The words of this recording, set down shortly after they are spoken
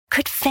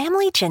Could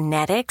family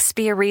genetics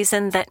be a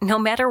reason that no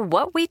matter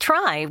what we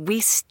try, we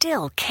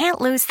still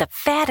can't lose the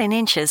fat and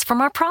inches from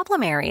our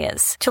problem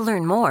areas? To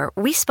learn more,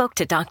 we spoke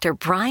to Dr.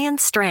 Brian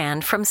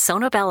Strand from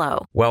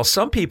Sonobello. While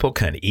some people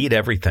can eat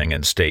everything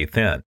and stay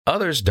thin,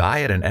 others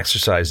diet and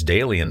exercise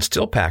daily and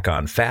still pack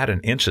on fat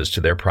and inches to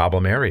their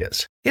problem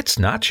areas. It's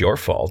not your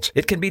fault.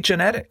 It can be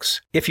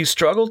genetics. If you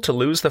struggle to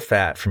lose the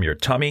fat from your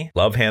tummy,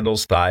 love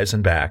handles, thighs,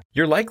 and back,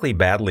 you're likely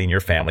battling your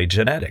family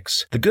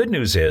genetics. The good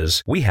news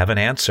is we have an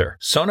answer.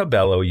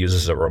 Sonobello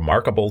uses a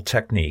remarkable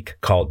technique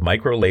called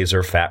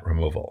microlaser fat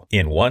removal.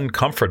 In one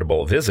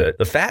comfortable visit,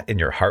 the fat in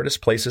your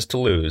hardest places to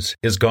lose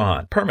is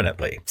gone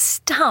permanently.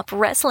 Stop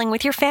wrestling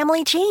with your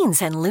family genes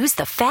and lose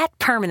the fat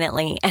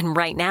permanently. And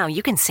right now,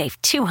 you can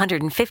save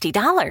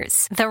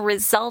 $250. The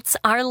results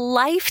are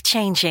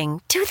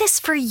life-changing. Do this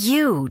for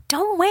you.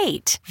 Don't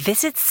wait.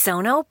 Visit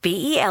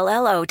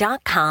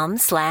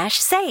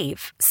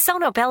sonobello.com/save.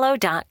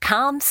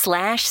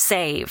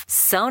 sonobello.com/save.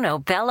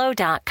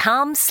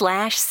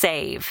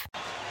 sonobello.com/save.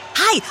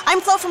 Hi,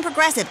 I'm Flo from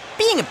Progressive.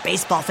 Being a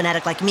baseball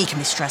fanatic like me can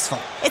be stressful.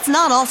 It's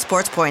not all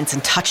sports points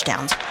and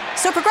touchdowns.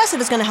 So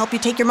Progressive is going to help you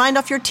take your mind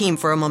off your team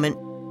for a moment.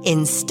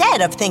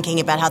 Instead of thinking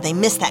about how they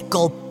missed that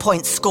goal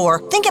point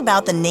score, think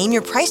about the Name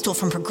Your Price tool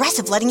from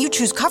Progressive, letting you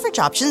choose coverage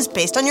options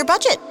based on your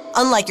budget,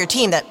 unlike your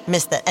team that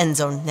missed the end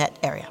zone net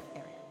area.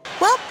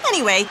 Well,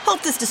 anyway,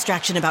 hope this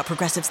distraction about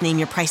Progressive's Name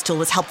Your Price tool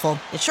was helpful.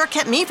 It sure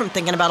kept me from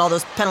thinking about all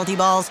those penalty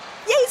balls.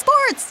 Yay,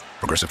 sports!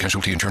 Progressive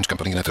Casualty Insurance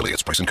Company and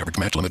Affiliates. Price and coverage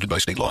match limited by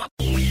state law.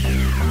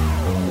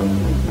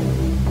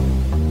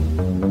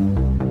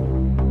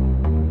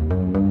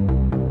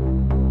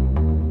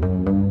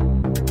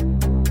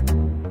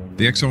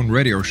 The X-Zone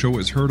Radio Show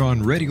is heard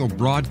on radio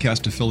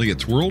broadcast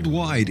affiliates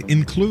worldwide,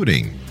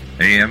 including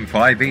AM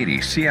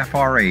 580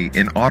 CFRA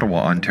in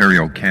Ottawa,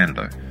 Ontario,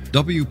 Canada.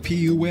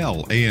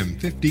 WPUL AM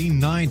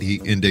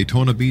 1590 in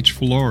Daytona Beach,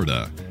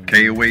 Florida.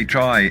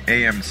 KOHI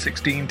AM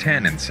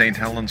 1610 in St.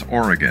 Helens,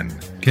 Oregon.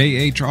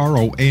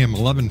 KHRO AM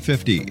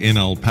 1150 in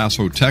El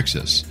Paso,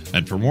 Texas.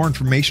 And for more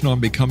information on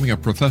becoming a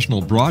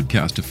professional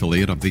broadcast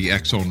affiliate of the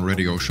X-Zone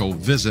Radio Show,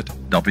 visit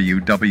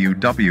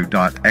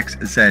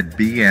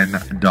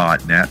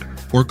www.xzbn.net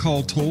or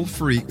call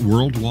toll-free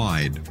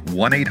worldwide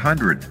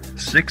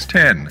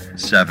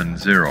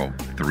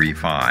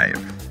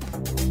 1-800-610-7035.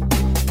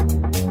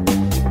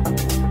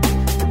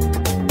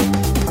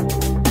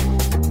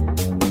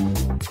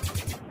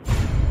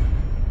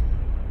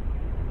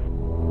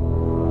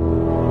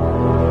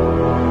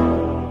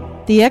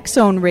 The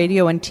X-Zone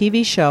radio and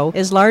TV show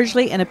is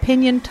largely an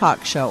opinion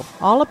talk show.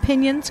 All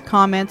opinions,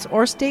 comments,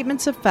 or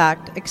statements of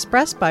fact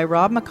expressed by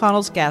Rob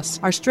McConnell's guests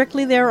are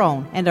strictly their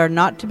own and are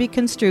not to be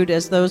construed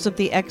as those of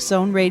the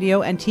X-Zone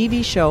radio and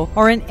TV show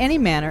or in any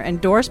manner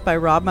endorsed by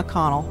Rob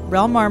McConnell,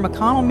 Relmar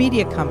McConnell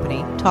Media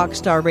Company,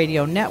 Talkstar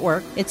Radio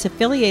Network, its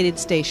affiliated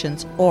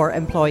stations, or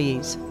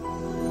employees.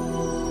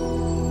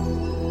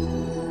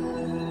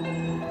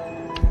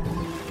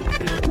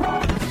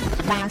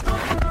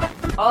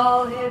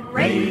 All Hit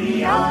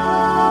Radio.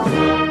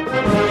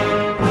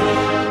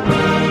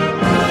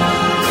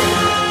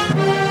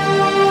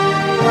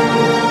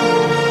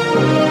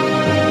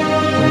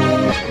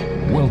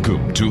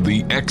 Welcome to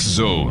the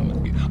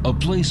X-Zone, a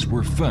place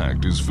where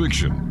fact is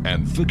fiction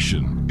and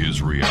fiction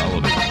is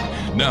reality.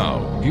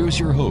 Now, here's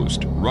your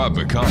host, Rob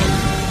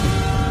McConnell.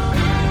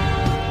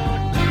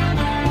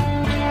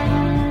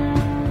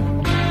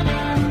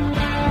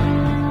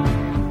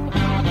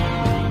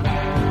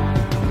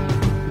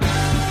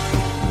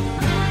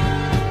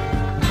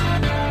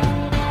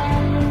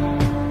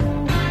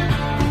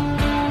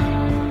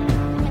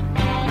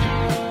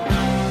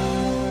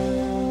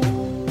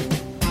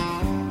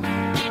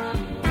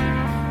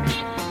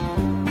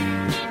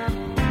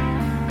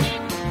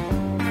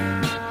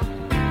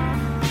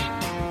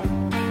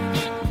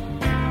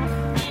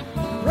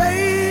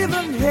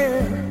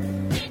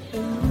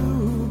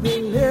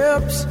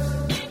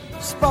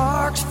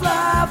 Sparks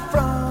fly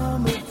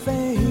from her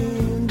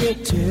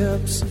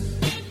fingertips.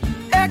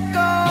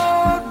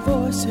 Echoed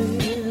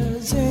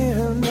voices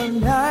in the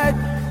night.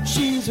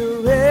 She's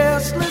a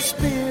restless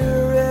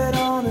spirit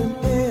on an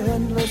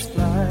endless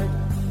flight.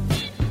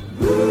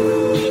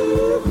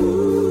 Ooh,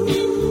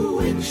 ooh,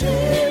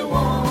 witchy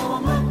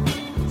woman,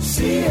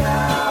 see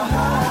how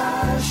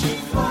high she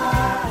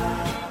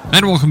flies.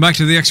 And welcome back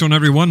to the X-Zone,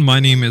 everyone. My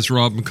name is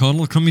Rob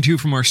McConnell, coming to you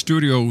from our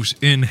studios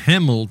in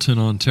Hamilton,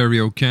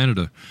 Ontario,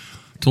 Canada.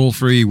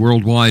 Toll-free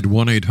worldwide,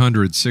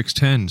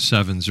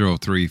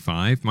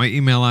 1-800-610-7035. My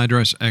email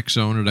address,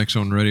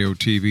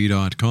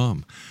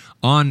 xzone@xzoneradiotv.com.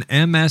 On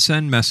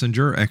MSN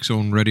Messenger,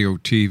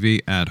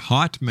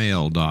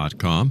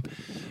 xzoneradiotv@hotmail.com.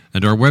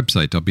 And our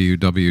website,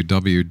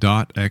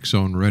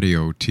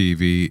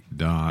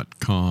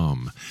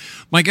 www.xzoneradiotv.com.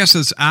 My guest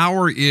this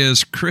hour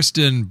is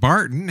KRISTAN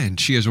Barton, and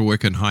she is a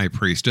Wiccan High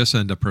Priestess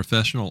and a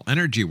professional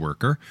energy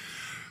worker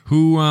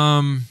who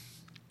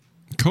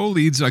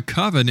co-leads a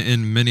coven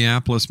in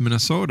Minneapolis,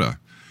 Minnesota.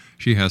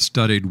 She has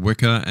studied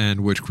Wicca and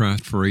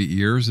witchcraft for 8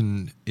 years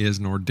and is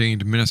an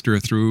ordained minister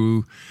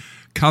through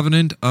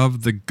Covenant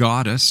of the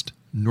Goddess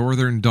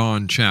Northern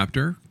Dawn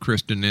chapter.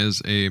 Kristen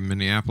is a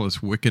Minneapolis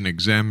Wiccan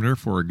examiner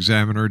for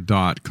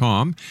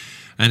Examiner.com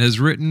and has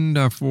written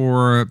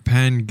for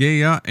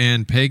Pangaea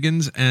and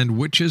Pagans and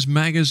Witches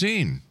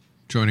magazine.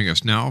 Joining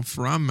us now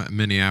from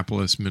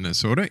Minneapolis,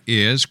 Minnesota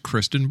is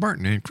Kristen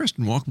Barton. And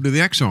Kristen, welcome to the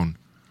X Zone.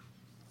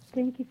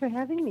 Thank you for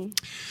having me.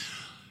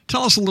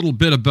 Tell us a little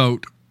bit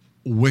about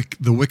the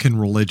Wiccan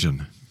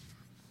religion.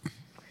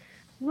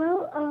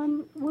 Well,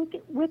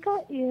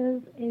 Wicca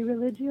is a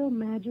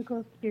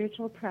religio-magical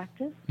spiritual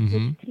practice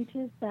which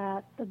teaches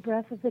that the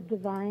breath of the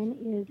divine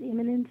is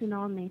immanent in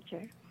all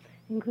nature,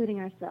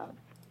 including ourselves.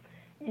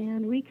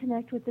 And we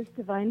connect with this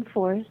divine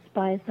force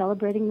by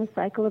celebrating the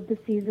cycle of the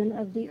season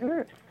of the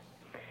earth.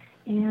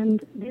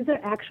 And these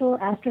are actual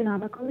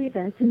astronomical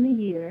events in the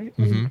year,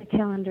 in the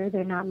calendar.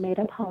 They're not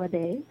made-up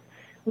holidays.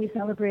 We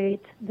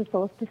celebrate the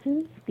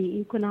solstices, the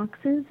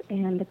equinoxes,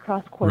 and the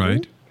cross quarters.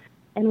 Right.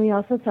 And we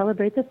also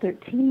celebrate the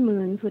 13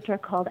 moons, which are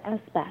called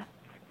Esbats.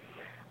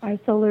 Our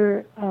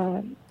solar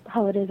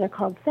holidays are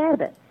called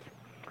Sabbats.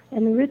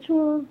 And the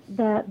rituals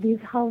that these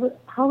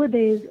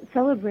holidays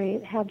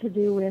celebrate have to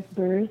do with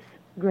birth,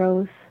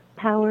 growth,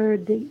 power,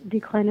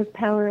 decline of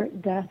power,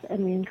 death,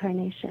 and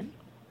reincarnation.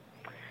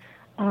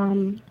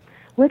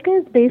 Wicca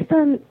is based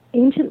on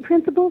ancient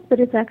principles, but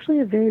it's actually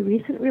a very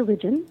recent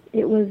religion.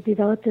 It was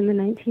developed in the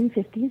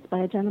 1950s by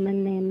a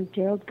gentleman named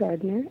Gerald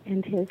Gardner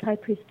and his high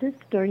priestess,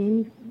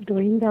 Doreen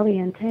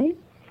Valiente.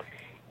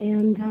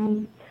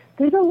 And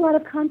there's a lot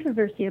of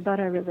controversy about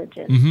our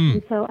religion.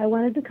 And so I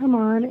wanted to come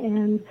on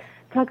and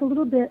talk a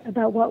little bit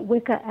about what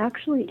Wicca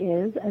actually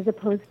is as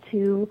opposed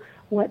to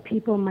what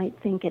people might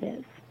think it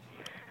is.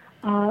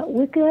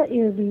 Wicca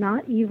is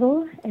not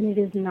evil, and it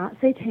is not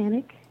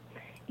satanic.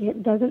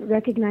 It doesn't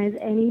recognize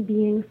any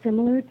being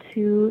similar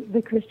to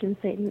the Christian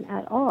Satan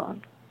at all.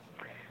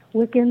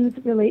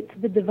 Wiccans relate to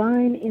the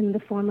divine in the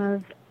form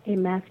of a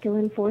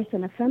masculine force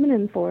and a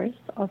feminine force,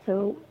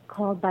 also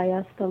called by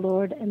us the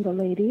Lord and the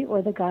Lady,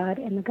 or the God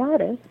and the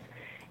Goddess.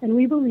 And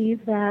we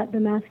believe that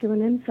the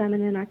masculine and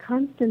feminine are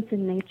constants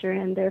in nature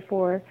and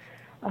therefore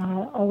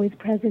always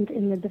present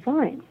in the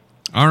divine.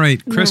 All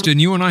right, Kristen,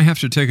 you and I have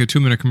to take a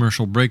 2-minute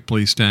commercial break.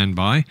 Please stand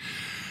by.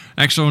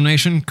 X Zone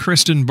Nation,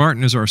 Kristen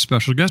Barton is our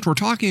special guest. We're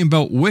talking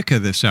about Wicca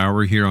this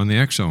hour here on the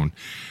X Zone.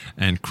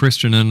 And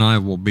Kristen and I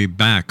will be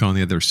back on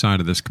the other side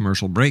of this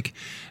commercial break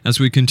as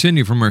we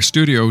continue from our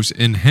studios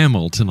in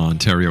Hamilton,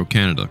 Ontario,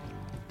 Canada.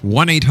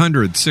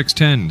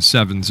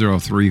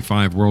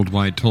 1-800-610-7035,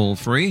 worldwide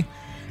toll-free.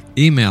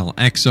 Email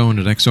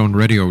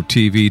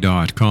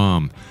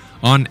xzone@xzoneradiotv.com.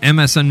 On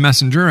MSN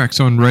Messenger,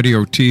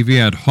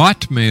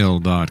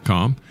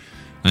 xzoneradiotv@hotmail.com.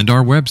 And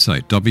our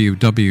website,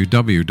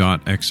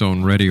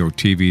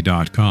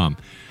 www.xzoneradiotv.com.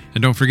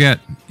 And don't forget,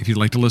 if you'd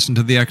like to listen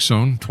to the X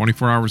Zone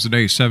 24 hours a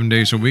day, 7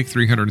 days a week,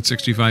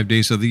 365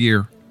 days of the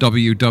year,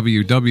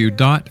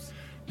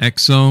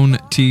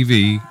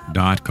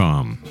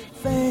 www.xzonetv.com.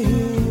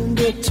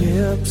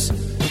 Fingertips,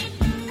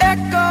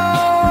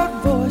 echoed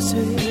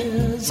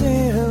voices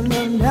in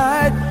the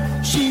night.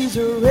 She's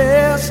a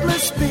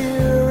restless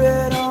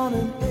spirit on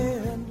an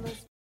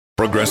endless...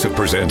 Progressive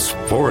presents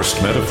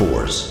Forced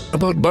Metaphors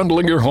about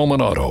bundling your home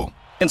and auto.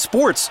 In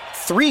sports,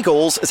 3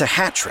 goals is a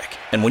hat trick.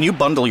 And when you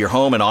bundle your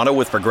home and auto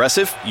with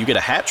Progressive, you get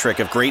a hat trick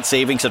of great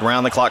savings and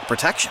round-the-clock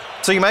protection.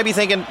 So you might be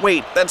thinking,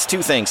 wait, that's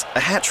 2 things. A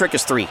hat trick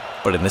is 3.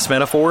 But in this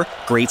metaphor,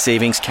 great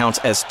savings counts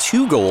as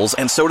 2 goals,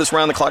 and so does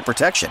round-the-clock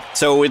protection.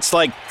 So it's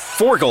like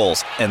 4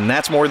 goals, and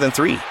that's more than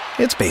 3.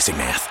 It's basic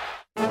math.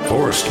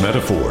 Forced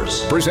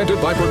Metaphors,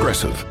 presented by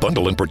Progressive.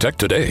 Bundle and protect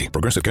today.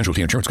 Progressive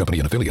Casualty Insurance Company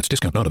and affiliates.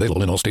 Discount not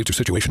available in all states or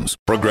situations.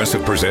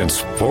 Progressive presents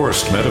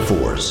Forced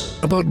Metaphors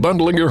about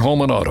bundling your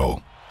home and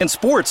auto. In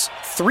sports,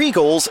 3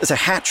 goals is a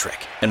hat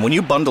trick. And when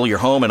you bundle your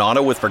home and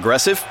auto with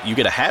Progressive, you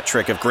get a hat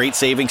trick of great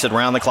savings and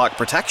round-the-clock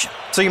protection.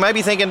 So you might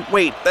be thinking,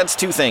 wait, that's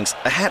 2 things.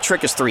 A hat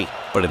trick is 3.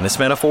 But in this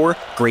metaphor,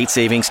 great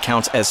savings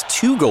counts as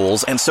 2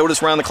 goals, and so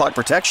does round-the-clock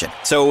protection.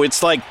 So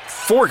it's like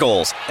 4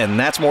 goals, and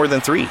that's more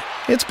than 3.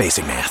 It's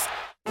basic math.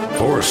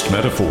 Forced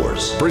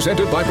Metaphors,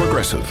 presented by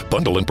Progressive.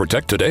 Bundle and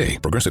protect today.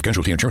 Progressive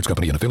Casualty Insurance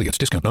Company and affiliates.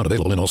 Discount not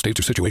available in all states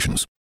or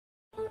situations.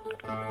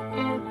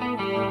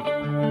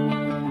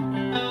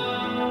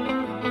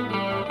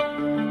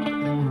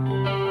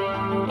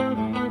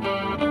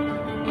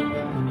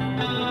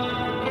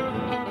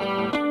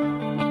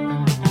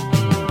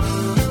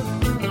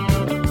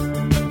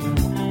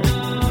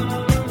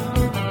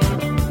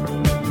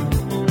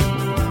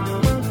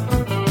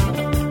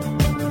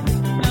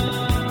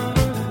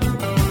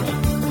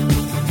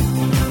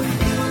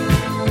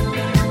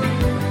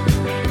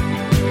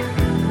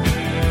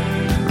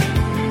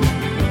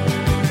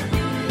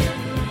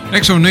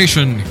 Exo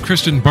Nation,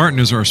 Kristen Barton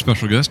is our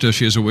special guest.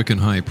 She is a Wiccan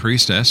high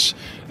priestess.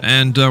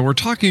 And we're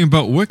talking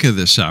about Wicca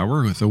this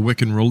hour with a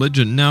Wiccan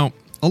religion. Now,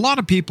 a lot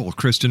of people,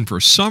 Kristen,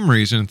 for some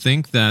reason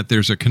think that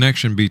there's a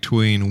connection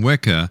between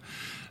Wicca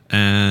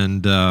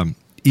and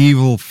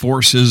evil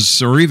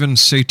forces or even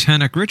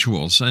satanic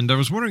rituals. And I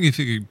was wondering if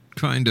you could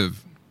kind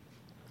of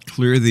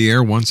clear the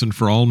air once and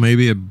for all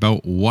maybe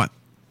about what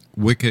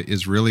Wicca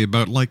is really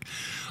about? Like,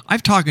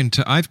 I've talked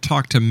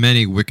to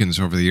many Wiccans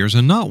over the years,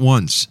 and not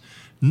once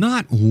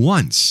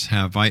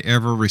have I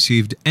ever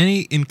received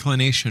any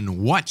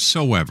inclination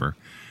whatsoever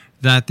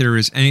that there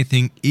is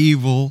anything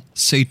evil,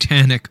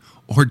 satanic,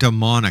 or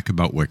demonic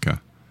about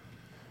Wicca.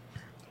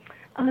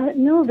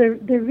 No, there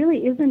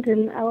really isn't,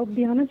 and I'll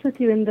be honest with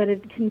you in that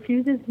it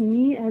confuses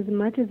me as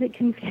much as it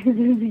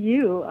confuses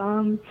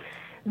you.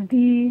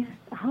 The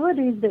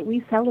holidays that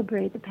we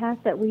celebrate, the path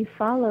that we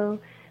follow,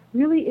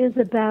 really is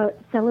about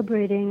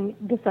celebrating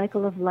the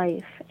cycle of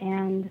life.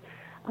 And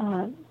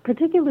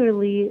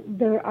particularly,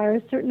 there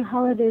are certain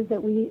holidays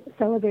that we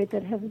celebrate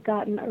that have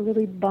gotten a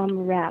really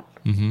bum rap,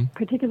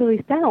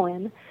 particularly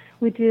Samhain,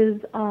 which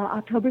is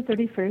October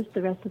 31st.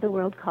 The rest of the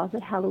world calls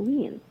it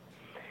Halloween.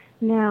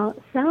 Now,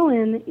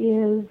 Samhain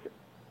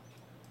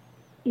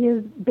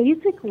is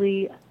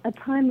basically a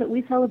time that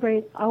we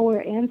celebrate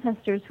our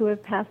ancestors who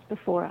have passed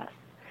before us.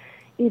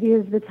 It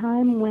is the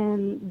time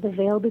when the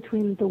veil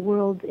between the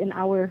worlds in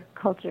our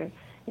culture,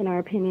 in our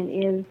opinion,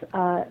 is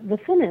the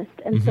thinnest.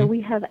 And so we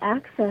have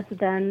access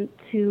then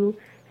to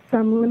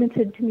some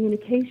limited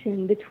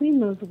communication between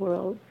those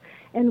worlds.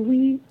 And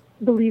we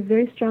believe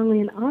very strongly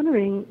in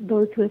honoring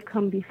those who have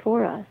come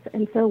before us.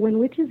 And so when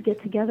witches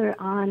get together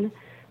on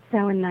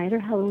Samhain night or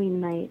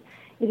Halloween night,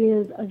 it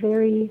is a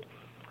very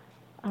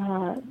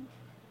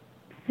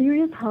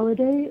serious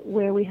holiday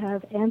where we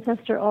have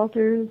ancestor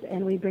altars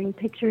and we bring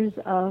pictures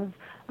of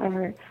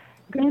our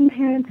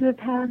grandparents who have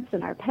passed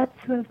and our pets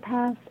who have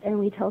passed, and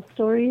we tell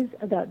stories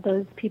about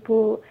those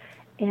people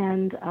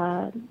and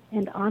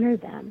honor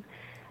them.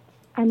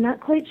 I'm not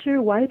quite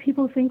sure why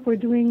people think we're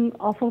doing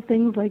awful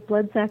things like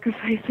blood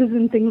sacrifices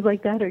and things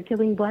like that, or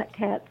killing black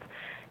cats,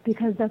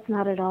 because that's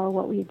not at all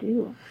what we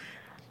do.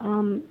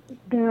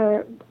 There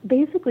are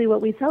basically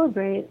what we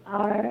celebrate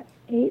are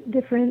 8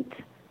 different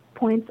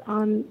points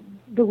on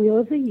the wheel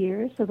of the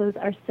year. So those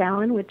are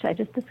Samhain, which I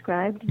just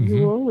described,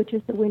 Yule, which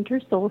is the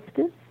winter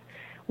solstice,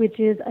 which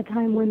is a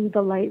time when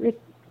the light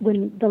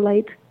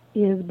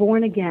is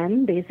born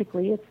again.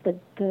 Basically, it's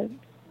the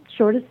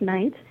shortest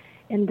night,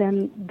 and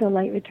then the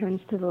light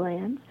returns to the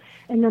land.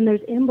 And then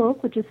there's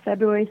Imbolc, which is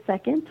February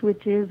 2nd,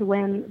 which is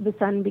when the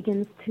sun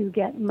begins to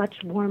get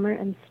much warmer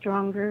and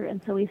stronger,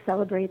 and so we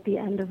celebrate the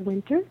end of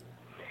winter.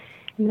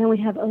 And then we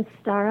have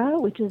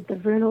Ostara, which is the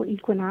vernal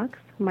equinox,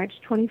 March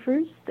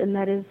 21st, and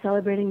that is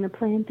celebrating the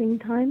planting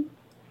time.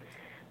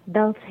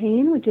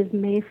 Beltane, which is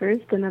May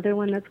 1st, another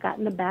one that's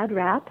gotten a bad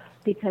rap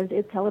because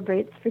it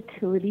celebrates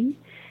fertility.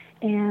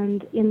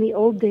 And in the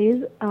old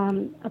days,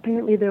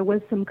 apparently there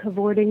was some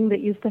cavorting that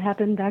used to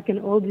happen back in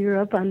old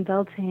Europe on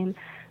Beltane,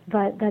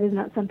 but that is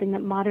not something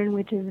that modern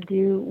witches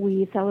do.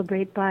 We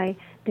celebrate by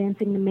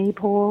dancing the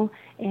maypole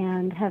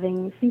and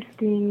having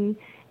feasting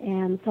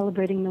and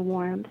celebrating the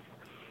warmth.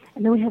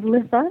 And then we have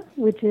Litha,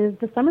 which is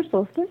the summer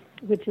solstice,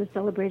 which is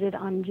celebrated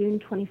on June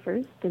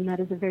 21st, and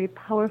that is a very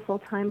powerful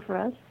time for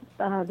us,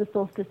 the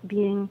solstice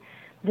being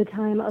the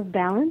time of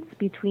balance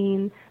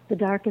between the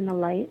dark and the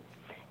light.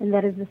 And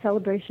that is the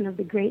celebration of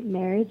the great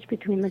marriage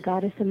between the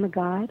goddess and the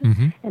god.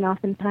 And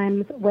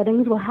oftentimes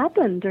weddings will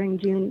happen during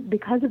June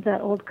because of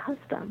that old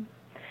custom.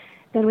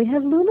 Then we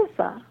have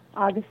Lunasa,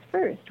 August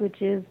 1st,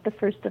 which is the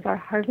first of our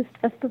harvest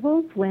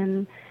festivals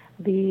when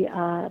the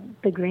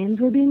grains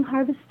were being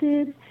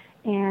harvested,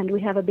 and we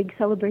have a big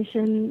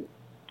celebration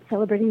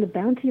celebrating the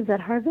bounty of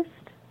that harvest.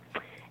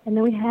 And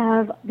then we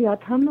have the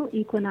autumnal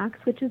equinox,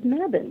 which is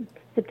Mabon,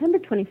 September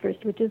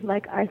 21st, which is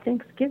like our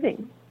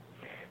Thanksgiving.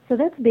 So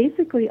that's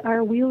basically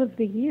our wheel of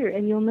the year,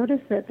 and you'll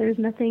notice that there's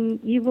nothing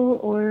evil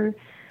or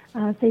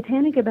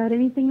satanic about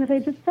anything that I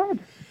just said.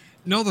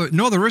 No,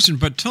 there isn't.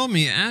 But tell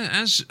me,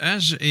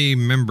 as a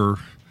member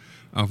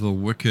of the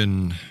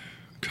Wiccan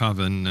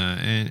coven,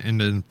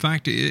 and in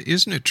fact,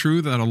 isn't it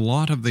true that a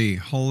lot of the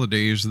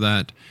holidays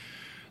that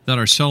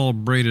are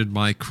celebrated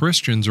by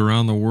Christians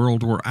around the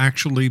world were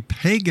actually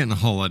pagan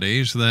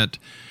holidays that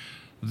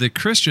the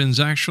Christians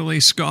actually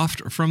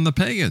scoffed from the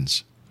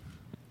pagans?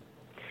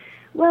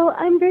 Well,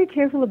 I'm very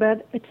careful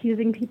about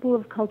accusing people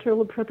of cultural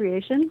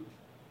appropriation,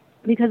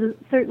 because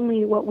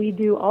certainly what we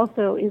do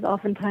also is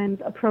oftentimes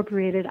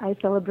appropriated. I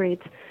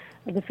celebrate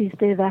the feast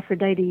day of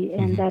Aphrodite,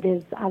 and that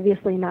is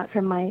obviously not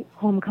from my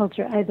home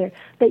culture either.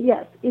 But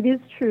yes, it is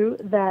true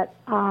that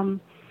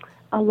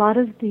a lot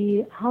of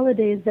the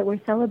holidays that were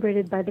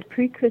celebrated by the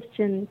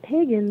pre-Christian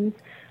pagans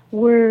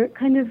were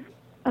kind of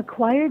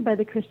acquired by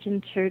the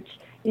Christian church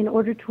in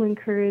order to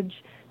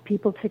encourage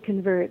people to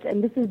convert,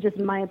 and this is just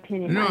my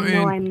opinion. I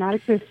know I'm not a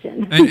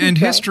Christian. And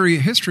so.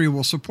 history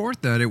will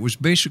support that. It was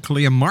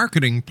basically a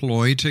marketing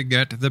ploy to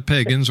get the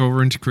pagans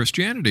over into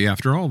Christianity.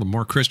 After all, the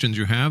more Christians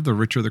you have, the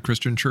richer the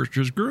Christian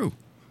churches grew.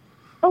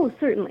 Oh,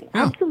 certainly.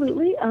 Yeah.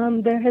 Absolutely.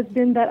 There has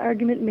been that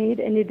argument made,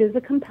 and it is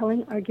a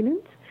compelling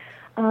argument.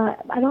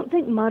 I don't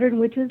think modern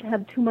witches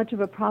have too much of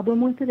a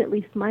problem with it, at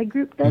least my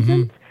group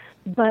doesn't,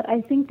 but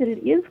I think that it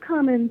is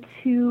common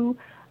to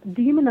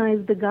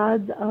demonize the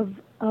gods of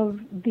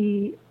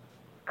the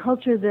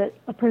culture that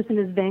a person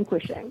is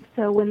vanquishing.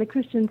 So when the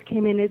Christians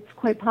came in, it's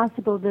quite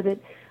possible that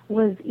it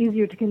was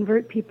easier to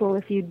convert people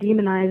if you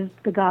demonized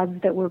the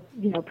gods that were,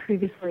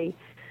 previously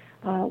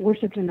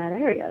worshipped in that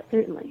area,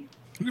 certainly.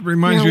 It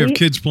reminds me of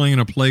kids playing in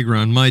a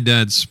playground. My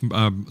dad's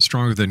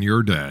stronger than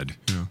your dad.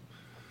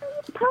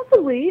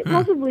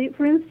 Possibly.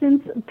 For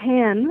instance,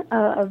 Pan,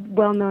 a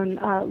well-known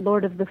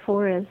Lord of the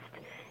Forest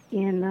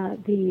in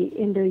the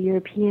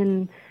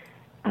Indo-European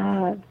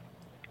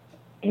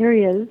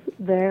areas,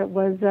 there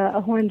was a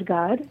horned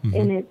god,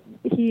 and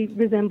he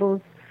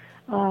resembles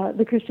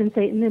the Christian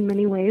Satan in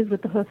many ways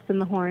with the hoofs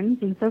and the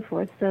horns and so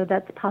forth. So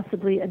that's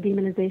possibly a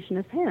demonization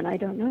of Pan. I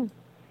don't know.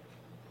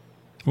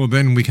 Well,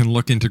 then we can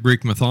look into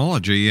Greek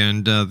mythology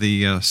and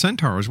the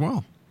centaur as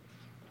well.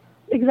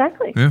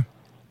 Exactly. Yeah.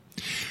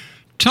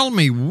 Tell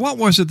me, what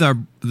was it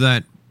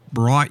that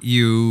brought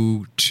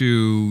you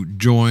to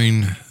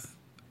join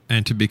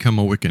and to become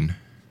a Wiccan?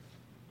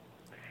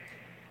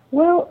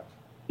 Well,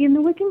 in the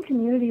Wiccan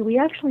community, we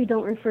actually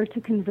don't refer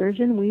to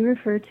conversion. We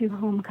refer to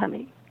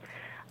homecoming.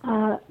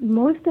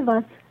 Most of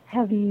us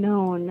have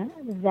known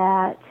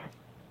that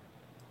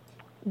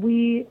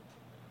we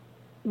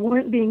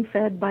weren't being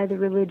fed by the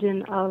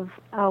religion of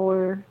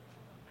our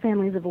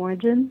families of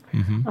origin.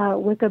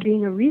 Wicca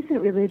being a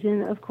recent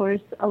religion, of course,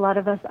 a lot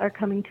of us are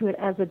coming to it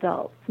as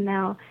adults.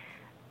 Now,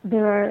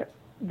 there are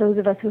those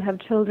of us who have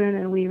children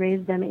and we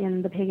raise them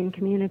in the pagan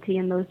community,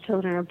 and those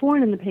children are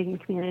born in the pagan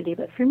community.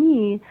 But for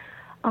me,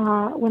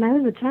 when I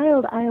was a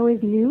child, I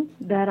always knew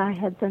that I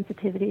had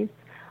sensitivities.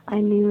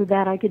 I knew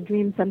that I could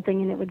dream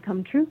something and it would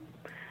come true.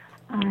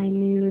 I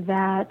knew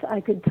that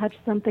I could touch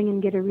something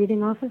and get a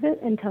reading off of it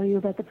and tell you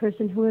about the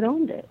person who had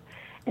owned it.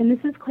 And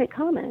this is quite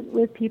common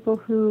with people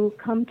who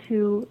come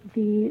to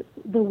the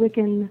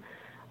Wiccan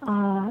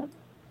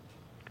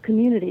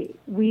community.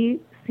 We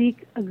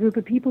seek a group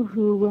of people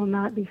who will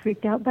not be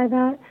freaked out by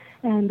that,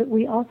 and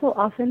we also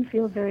often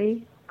feel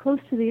very close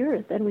to the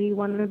earth, and we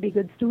want to be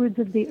good stewards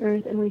of the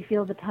earth, and we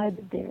feel the tides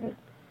of the earth.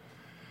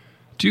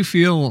 Do you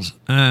feel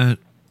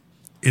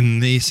in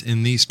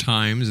these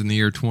times, in the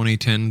year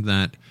 2010,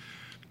 that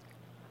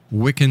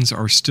Wiccans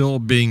are still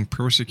being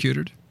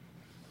persecuted?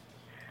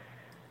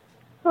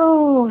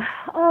 Oh,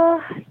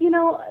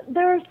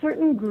 there are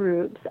certain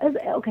groups. As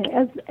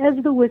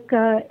the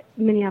Wicca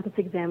Minneapolis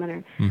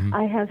Examiner,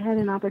 I have had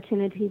an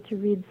opportunity to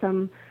read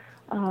some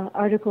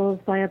articles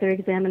by other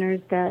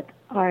examiners that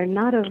are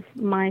not of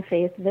my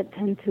faith, that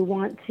tend to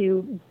want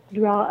to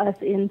draw us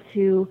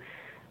into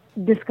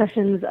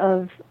discussions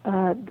of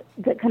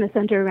that kind of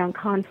center around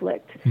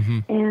conflict.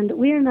 And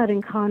we are not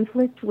in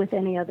conflict with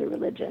any other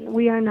religion.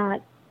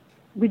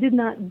 We did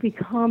not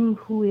become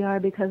who we are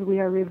because we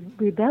are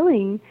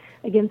rebelling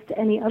against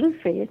any other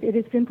faith. It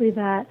is simply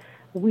that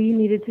we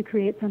needed to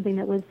create something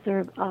that would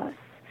serve us.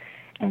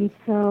 And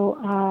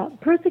so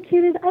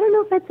persecuted, I don't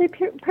know if I'd say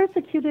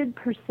persecuted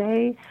per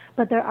se,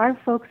 but there are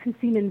folks who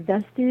seem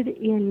invested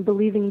in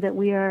believing that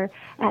we are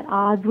at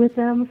odds with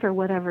them for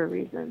whatever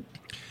reason.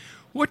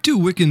 What do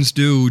Wiccans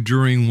do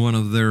during one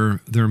of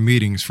their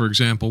meetings? For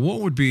example, what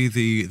would be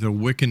the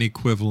Wiccan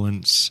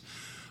equivalence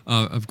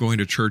of going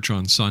to church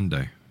on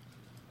Sunday?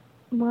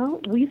 Well,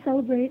 we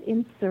celebrate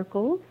in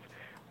circles.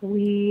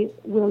 We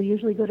will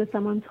usually go to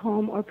someone's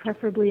home, or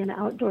preferably an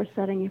outdoor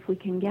setting if we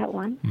can get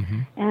one.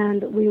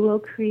 And we will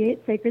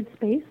create sacred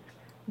space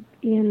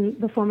in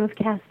the form of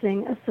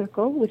casting a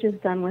circle, which is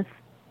done with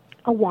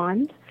a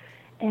wand.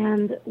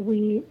 And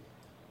we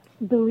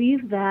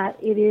believe that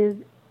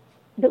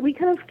that we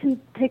kind of can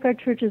take our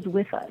churches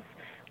with us.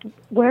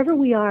 Wherever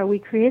we are, we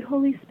create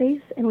holy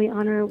space and we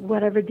honor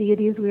whatever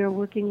deities we are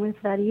working with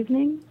that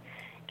evening.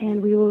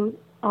 And we will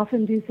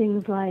often do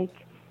things like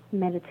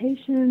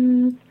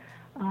meditations,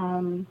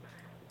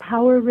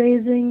 power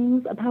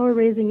raisings. A power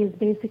raising is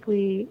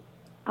basically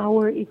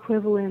our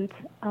equivalent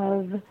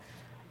of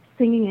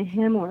singing a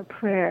hymn or a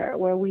prayer,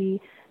 where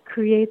we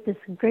create this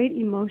great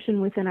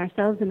emotion within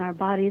ourselves and our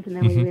bodies, and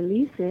then we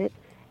release it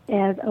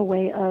as a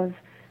way of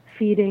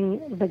feeding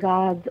the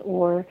gods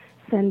or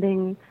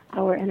sending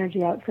our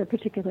energy out for a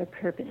particular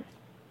purpose.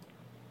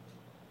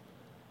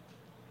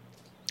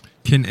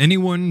 Can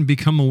anyone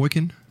become a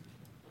Wiccan?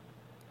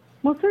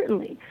 Well,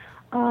 certainly.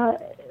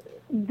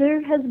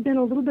 There has been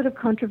a little bit of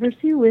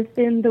controversy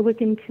within the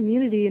Wiccan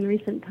community in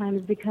recent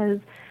times, because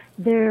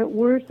there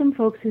were some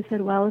folks who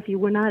said, well, if you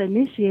were not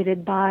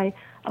initiated by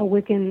a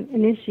Wiccan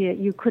initiate,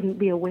 you couldn't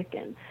be a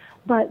Wiccan.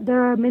 But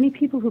there are many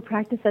people who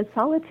practice as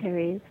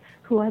solitaries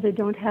who either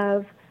don't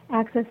have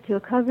access to a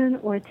coven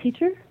or a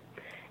teacher,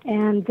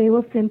 and they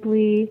will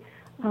simply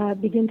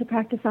begin to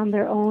practice on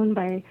their own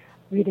by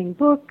reading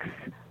books,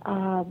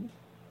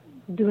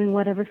 doing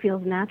whatever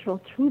feels natural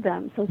to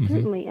them. So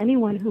certainly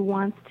anyone who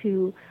wants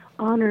to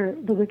honor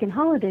the Wiccan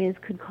holidays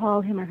could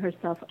call him or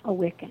herself a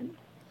Wiccan.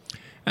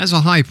 As a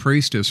high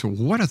priestess,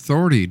 what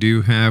authority do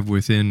you have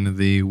within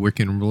the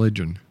Wiccan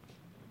religion?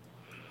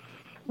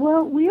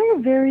 Well, we are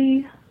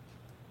very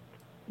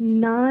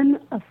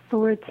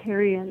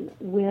non-authoritarian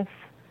with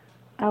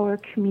our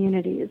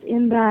communities,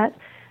 in that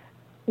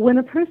when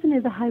a person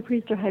is a high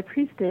priest or high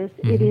priestess,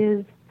 it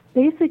is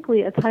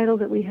basically a title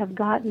that we have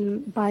gotten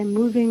by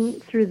moving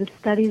through the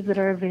studies that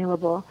are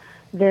available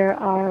There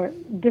are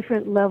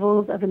different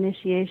levels of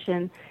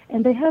initiation,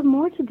 and they have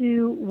more to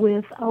do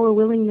with our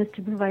willingness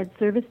to provide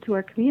service to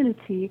our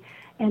community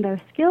and our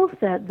skill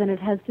set than it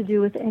has to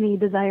do with any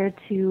desire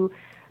to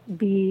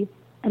be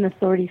an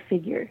authority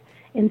figure.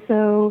 And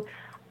so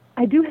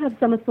I do have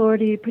some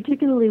authority,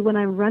 particularly when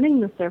I'm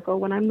running the circle,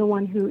 when I'm the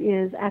one who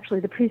is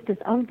actually the priestess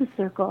of the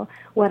circle.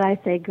 What I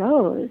say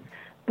goes,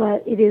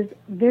 but it is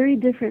very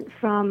different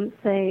from,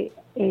 say,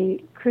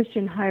 a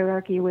Christian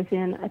hierarchy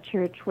within a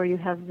church where you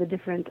have the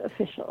different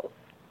officials.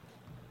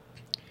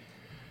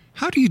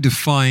 How do you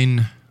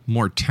define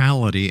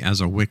mortality as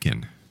a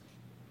Wiccan?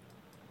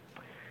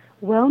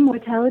 Well,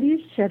 mortality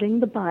is shedding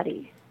the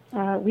body.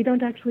 We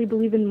don't actually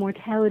believe in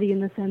mortality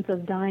in the sense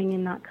of dying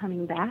and not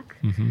coming back.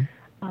 Mm-hmm.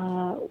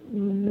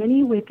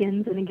 Many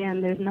Wiccans, and again,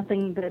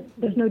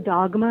 there's no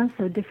dogma,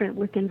 so different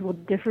Wiccans will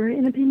differ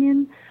in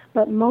opinion,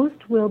 but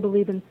most will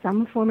believe in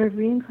some form of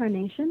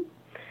reincarnation,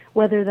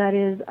 whether that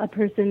is a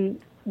person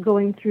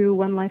going through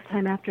one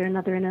lifetime after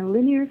another in a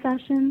linear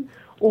fashion,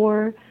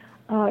 or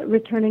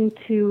returning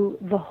to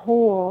the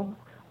whole,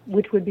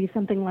 which would be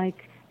something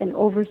like an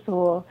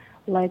oversoul,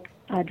 like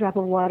a drop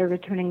of water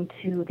returning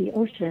to the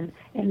ocean,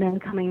 and then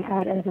coming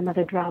out as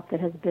another drop that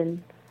has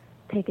been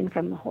taken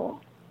from the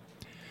whole.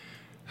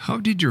 How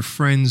did your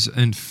friends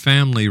and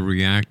family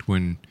react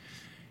when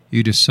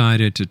you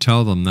decided to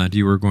tell them that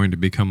you were going to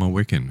become a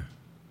Wiccan?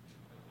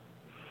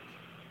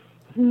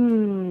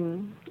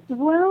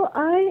 Well,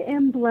 I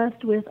am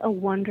blessed with a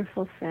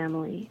wonderful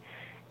family,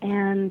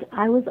 and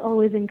I was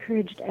always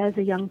encouraged as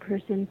a young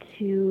person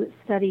to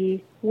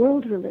study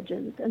world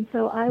religions, and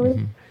so I was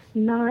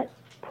not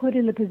put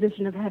in the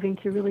position of having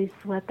to really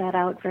sweat that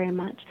out very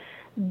much.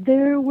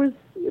 There was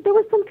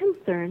some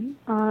concern.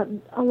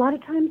 A lot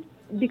of times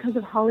because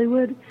of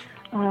Hollywood,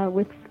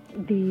 with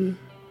the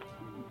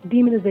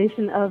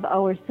demonization of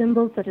our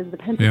symbols, such as the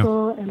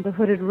pentacle and the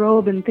hooded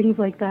robe and things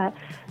like that,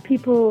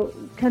 people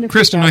kind of...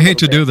 KRISTAN, I hate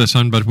to do this,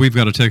 hon, but we've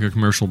got to take a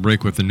commercial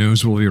break with the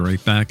news. We'll be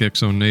right back.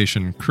 X-Zone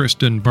Nation.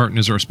 KRISTAN Barton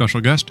is our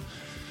special guest.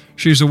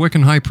 She's a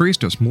Wiccan High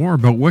Priestess. More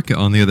about Wicca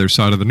on the other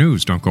side of the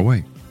news. Don't go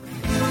away.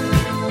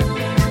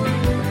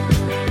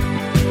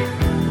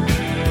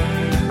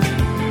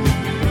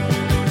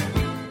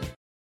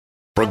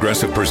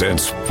 Progressive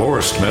presents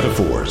Forced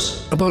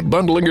Metaphors about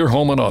bundling your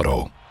home and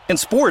auto. In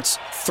sports,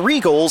 3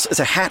 goals is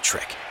a hat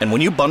trick. And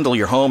when you bundle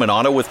your home and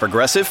auto with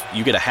Progressive,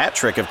 you get a hat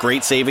trick of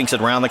great savings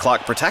and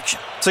round-the-clock protection.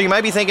 So you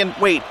might be thinking,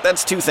 wait,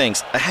 that's 2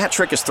 things. A hat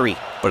trick is 3.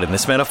 But in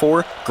this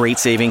metaphor, great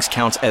savings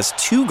counts as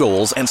 2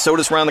 goals, and so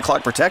does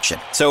round-the-clock protection.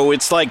 So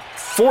it's like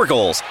 4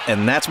 goals,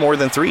 and that's more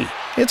than 3.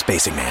 It's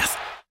basic math.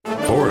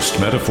 Forced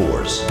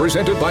Metaphors,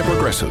 presented by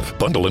Progressive.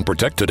 Bundle and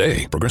protect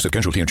today. Progressive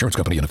Casualty Insurance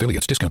Company and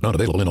affiliates. Discount not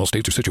available in all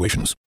states or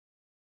situations.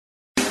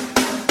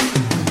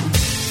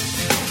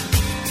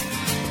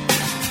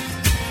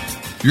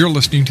 You're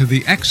listening to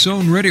the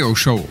X-Zone Radio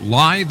Show,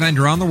 live and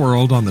around the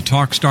world on the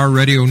Talkstar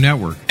Radio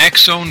Network,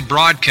 X-Zone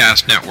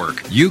Broadcast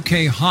Network,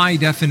 UK High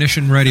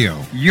Definition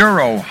Radio,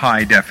 Euro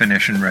High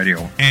Definition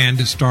Radio, and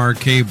Star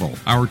Cable.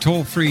 Our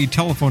toll-free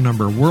telephone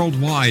number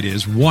worldwide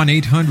is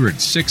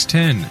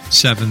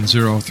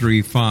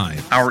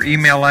 1-800-610-7035. Our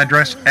email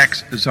address,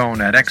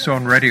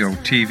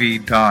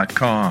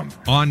 xzone@xzoneradiotv.com.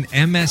 On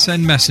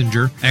MSN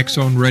Messenger,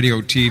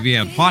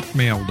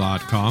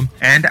 xzoneradiotv@hotmail.com.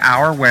 And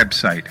our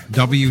website,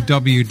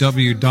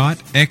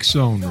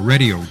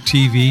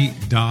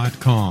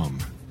 www.xzoneradiotv.com.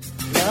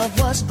 Love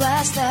was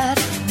glass that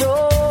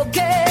broke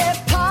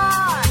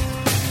apart.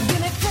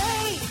 When it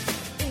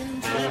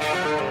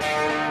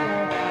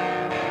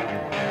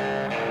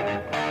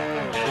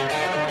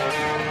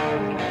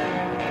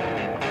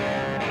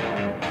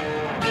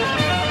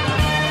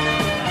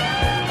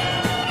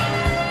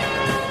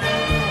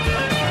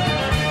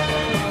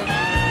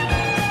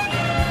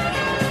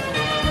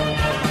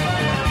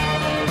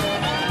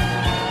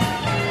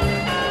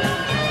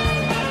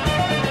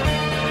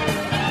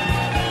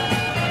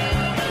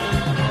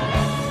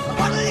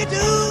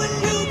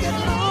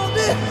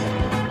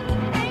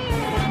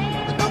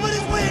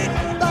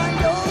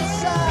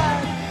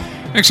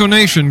X-Zone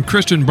Nation,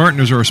 KRISTAN Barton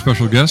is our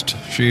special guest.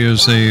 She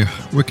is a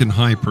Wiccan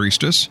High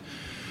Priestess.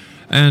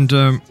 And,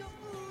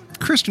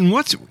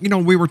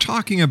 KRISTAN, we were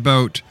talking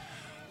about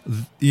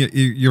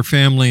your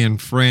family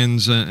and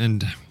friends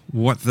and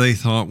what they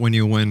thought when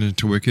you went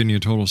into Wiccan. You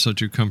told us that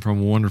you come from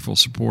a wonderful,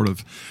 supportive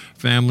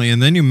family. And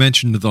then you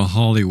mentioned the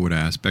Hollywood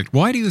aspect.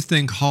 Why do you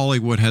think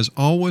Hollywood has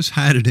always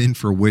had it in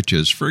for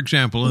witches? For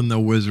example, in The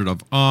Wizard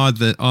of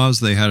Oz,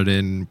 they had it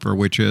in for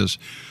witches.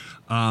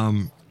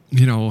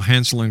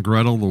 Hansel and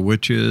Gretel, the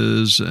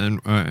witches, and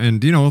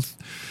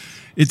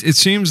it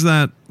seems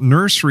that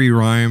nursery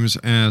rhymes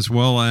as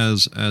well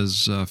as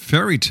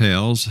fairy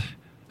tales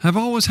have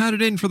always had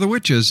it in for the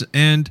witches.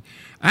 And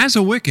as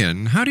a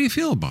Wiccan, how do you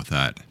feel about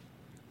that?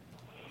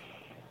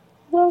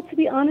 Well, to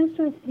be honest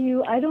with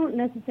you, I don't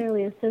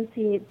necessarily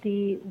associate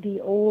the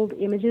old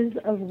images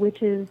of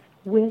witches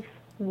with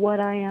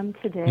what I am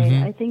today.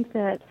 Mm-hmm. I think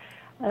that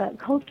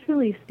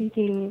culturally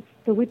speaking,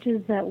 the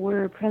witches that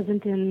were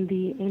present in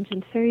the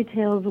ancient fairy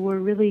tales were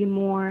really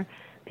more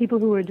people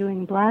who were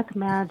doing black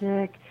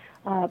magic,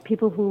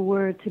 people who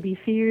were to be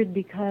feared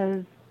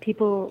because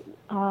people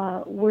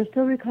were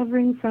still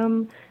recovering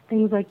from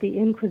things like the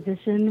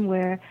Inquisition,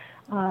 where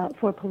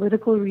for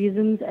political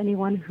reasons,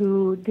 anyone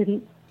who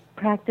didn't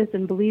practice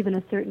and believe in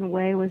a certain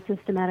way was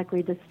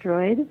systematically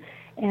destroyed.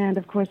 And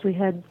of course, we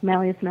had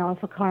Malleus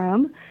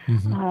Maleficarum,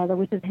 the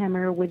witch's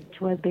hammer,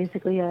 which was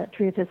basically a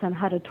treatise on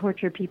how to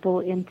torture people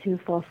into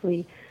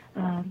falsely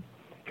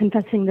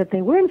confessing that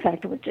they were in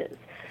fact witches.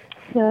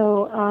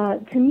 So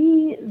to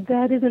me,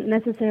 that isn't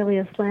necessarily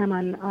a slam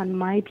on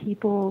my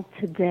people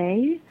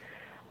today.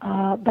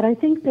 But I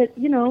think that,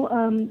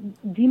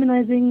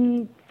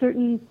 demonizing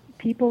certain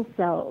people's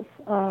selves,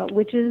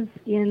 witches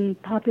in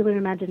popular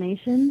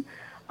imagination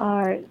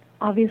are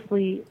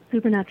obviously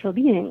supernatural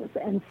beings.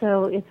 And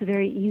so it's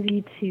very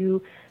easy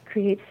to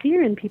create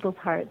fear in people's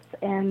hearts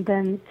and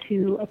then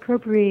to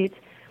appropriate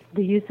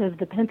the use of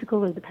the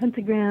pentacle or the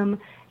pentagram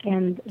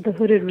and the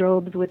hooded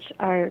robes, which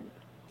are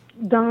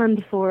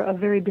donned for a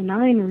very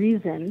benign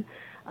reason.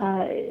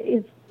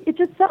 It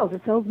just sells.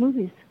 It sells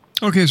movies.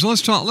 Okay, so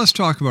let's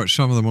talk about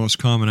some of the most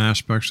common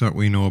aspects that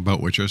we know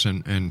about witches,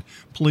 and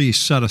please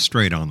set us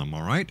straight on them,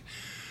 all right?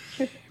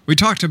 Sure. We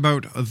talked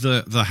about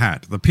the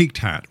hat, the peaked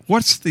hat.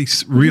 What's the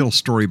real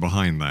story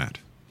behind that?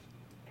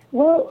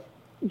 Well,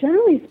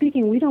 generally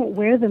speaking, we don't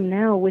wear them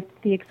now, with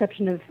the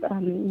exception of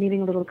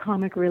needing a little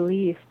comic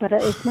relief. But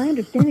it's my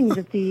understanding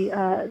that the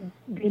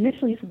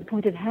initial use of the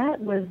pointed hat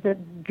was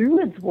that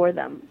Druids wore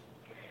them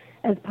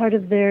as part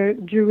of their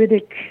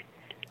Druidic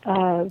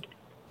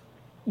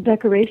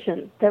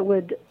decoration that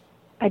would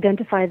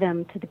identify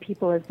them to the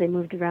people as they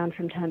moved around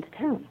from town to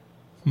town.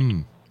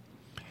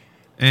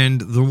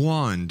 And the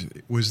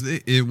wand, was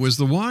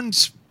the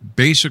wand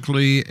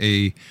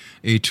basically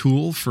a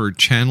tool for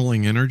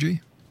channeling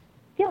energy?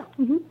 Yeah.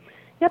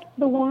 Yep.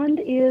 The wand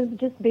is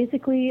just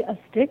basically a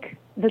stick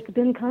that's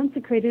been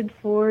consecrated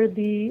for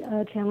the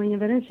channeling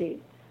of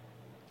energy.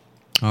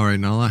 All right.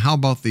 Now, how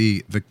about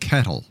the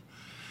kettle?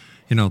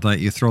 That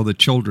you throw the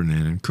children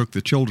in and cook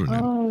the children in.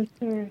 Oh,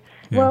 sure.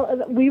 Yeah.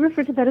 Well, we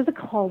refer to that as a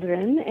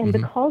cauldron, and the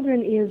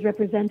cauldron is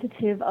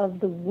representative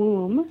of the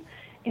womb.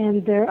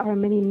 And there are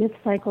many myth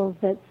cycles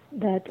that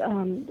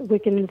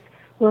Wiccans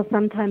will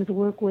sometimes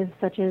work with,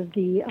 such as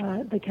the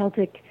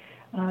Celtic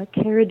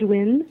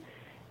Ceridwen.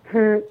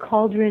 Her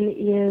cauldron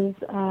is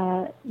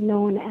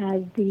known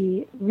as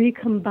the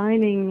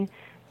recombining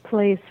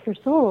place for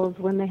souls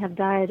when they have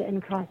died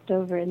and crossed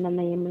over, and then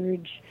they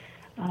emerge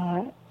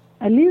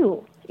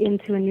anew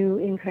into a new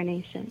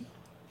incarnation.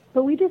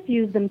 But we just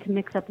use them to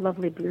mix up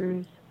lovely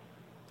brews.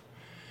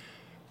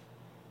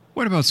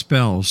 What about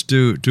spells?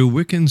 Do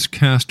Wiccans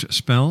cast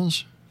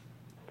spells?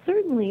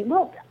 Certainly.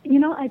 Well,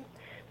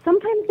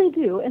 sometimes they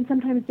do and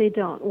sometimes they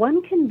don't.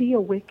 One can be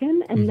a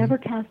Wiccan and never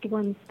cast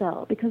one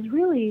spell, because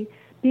really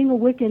being a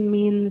Wiccan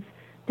means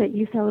that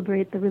you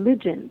celebrate the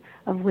religion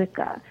of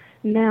Wicca.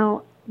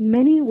 Now,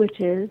 many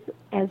witches,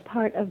 as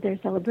part of their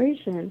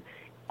celebration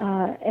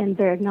and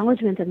their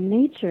acknowledgement of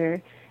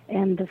nature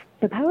and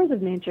the powers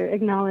of nature,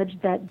 acknowledge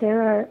that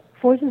there are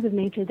forces of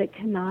nature that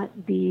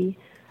cannot be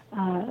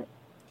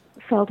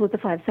felt with the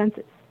five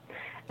senses.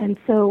 And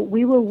so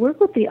we will work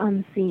with the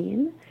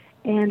unseen,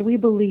 and we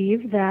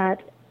believe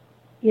that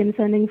in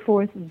sending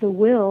forth the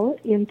will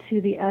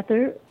into the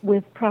ether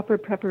with proper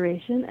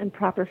preparation and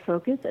proper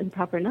focus and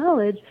proper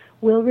knowledge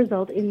will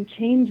result in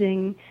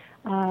changing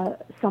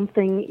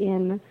something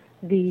in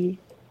the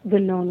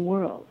known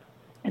world.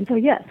 And so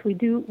yes, we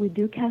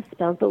do cast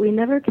spells, but we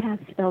never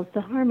cast spells to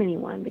harm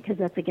anyone, because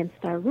that's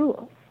against our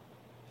rules.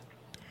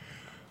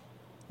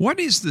 What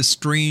is the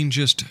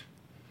strangest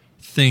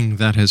thing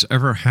that has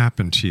ever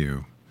happened to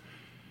you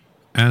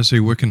as a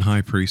Wiccan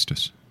high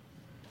priestess?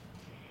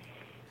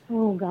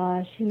 Oh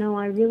gosh,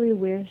 I really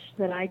wish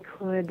that I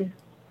could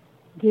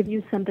give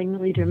you something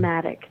really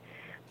dramatic,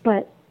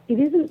 but it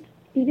isn't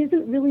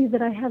really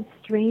that I have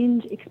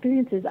strange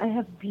experiences. I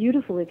have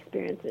beautiful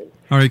experiences.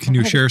 All right, can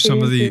you share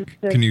some of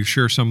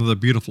the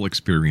beautiful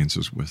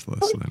experiences with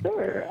us then?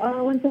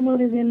 Sure. When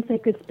someone is in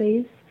sacred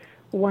space,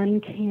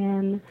 one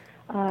can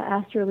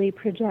astrally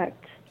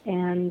project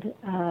and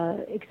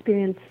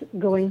experience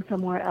going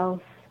somewhere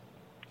else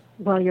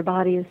while your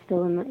body is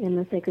still in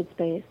the sacred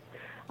space.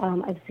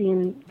 I've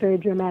seen very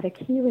dramatic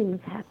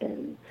healings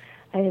happen.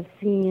 I have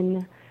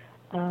seen,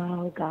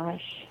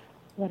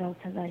 what else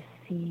have I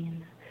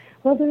seen?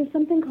 Well, there's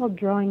something called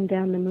drawing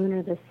down the moon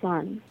or the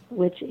sun,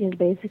 which is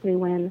basically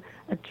when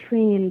a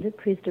trained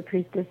priest or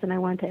priestess, and I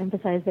want to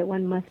emphasize that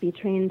one must be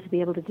trained to be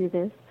able to do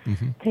this,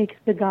 takes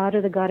the god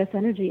or the goddess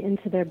energy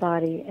into their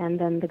body, and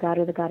then the god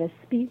or the goddess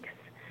speaks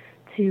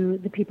to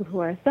the people who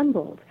are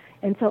assembled.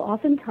 And so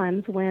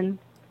oftentimes when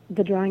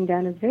the drawing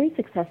down is very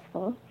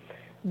successful,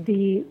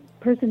 the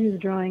person who's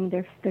drawing,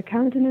 their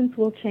countenance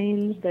will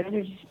change, their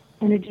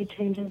energy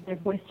changes, their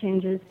voice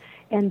changes,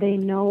 and they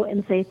know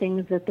and say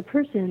things that the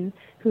person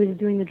who is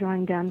doing the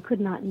drawing down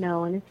could not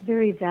know. And it's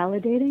very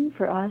validating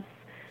for us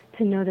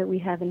to know that we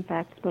have, in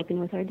fact, spoken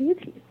with our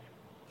deities.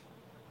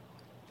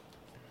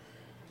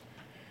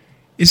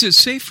 Is it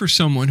safe for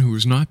someone who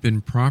has not been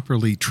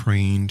properly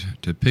trained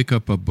to pick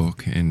up a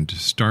book and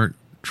start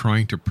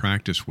trying to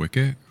practice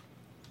Wicca?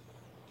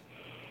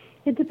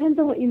 It depends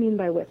on what you mean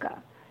by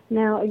Wicca.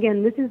 Now,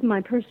 again, this is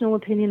my personal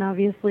opinion,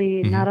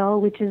 obviously. Not all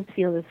witches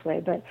feel this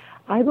way, but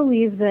I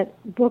believe that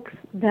books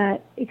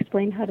that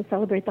explain how to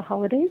celebrate the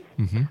holidays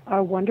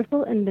are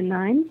wonderful and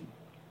benign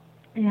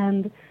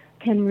and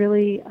can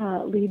really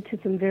lead to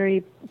some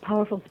very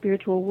powerful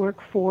spiritual work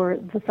for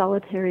the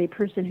solitary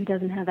person who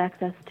doesn't have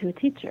access to a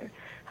teacher.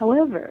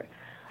 However,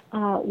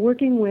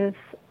 working with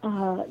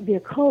the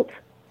occult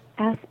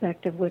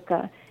aspect of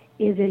Wicca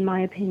is, in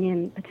my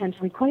opinion,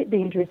 potentially quite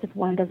dangerous if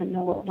one doesn't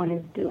know what one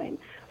is doing.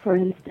 For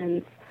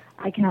instance,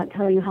 I cannot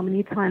tell you how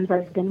many times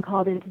I've been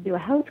called in to do a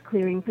house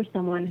clearing for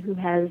someone who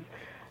has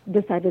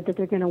decided that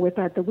they're going to whip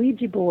out the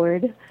Ouija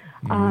board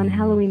on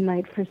Halloween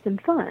night for some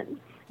fun.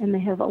 And they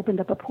have opened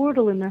up a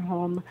portal in their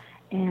home,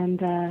 and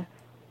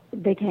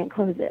they can't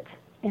close it.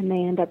 And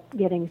they end up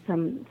getting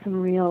some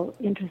real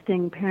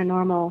interesting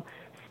paranormal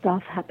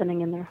stuff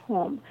happening in their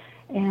home.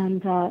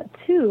 And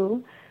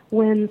two,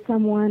 when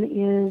someone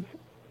is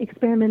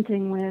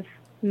experimenting with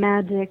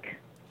magic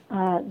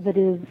that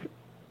is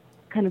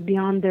kind of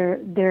beyond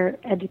their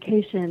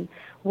education,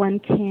 one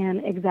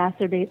can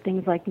exacerbate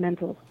things like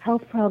mental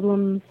health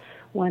problems,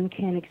 one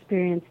can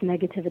experience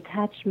negative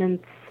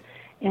attachments,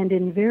 and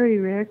in very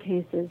rare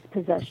cases,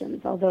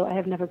 possessions. Although I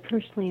have never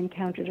personally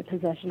encountered a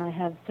possession, I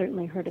have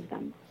certainly heard of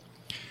them.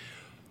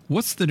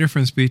 What's the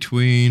difference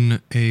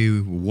between a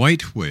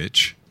white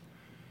witch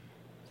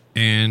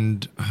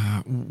and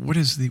what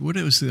is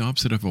the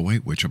opposite of a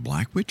white witch? A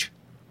black witch?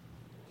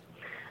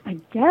 I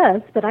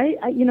guess, but I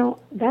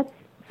that's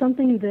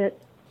something that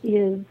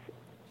is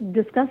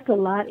discussed a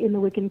lot in the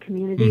Wiccan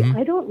community.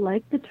 I don't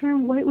like the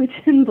term white witch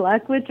and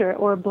black witch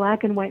or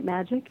black and white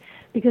magic,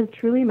 because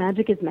truly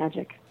magic is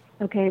magic.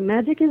 Okay,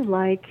 magic is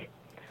like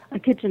a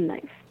kitchen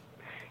knife.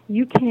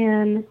 You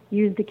can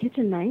use the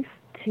kitchen knife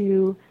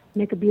to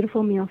make a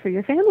beautiful meal for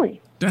your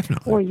family.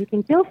 Definitely. Or you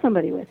can kill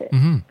somebody with it.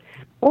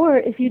 Or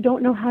if you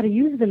don't know how to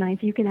use the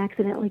knife, you can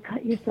accidentally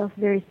cut yourself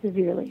very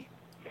severely.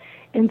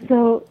 And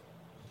so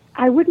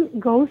I wouldn't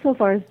go so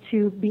far as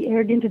to be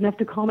arrogant enough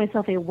to call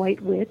myself a white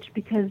witch,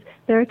 because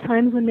there are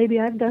times when maybe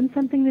I've done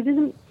something that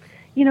isn't,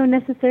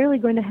 necessarily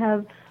going to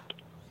have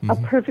a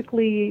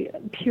perfectly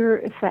pure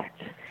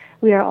effect.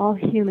 We are all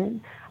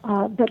human.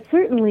 But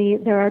certainly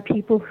there are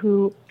people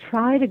who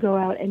try to go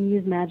out and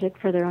use magic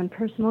for their own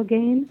personal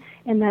gain,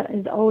 and that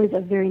is always a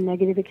very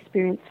negative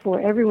experience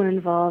for everyone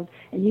involved,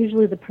 and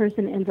usually the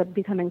person ends up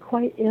becoming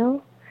quite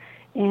ill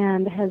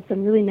and has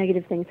some really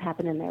negative things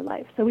happen in their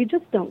life. So we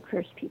just don't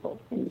curse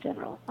people in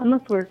general,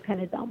 unless we're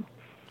kind of dumb.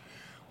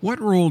 What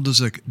role does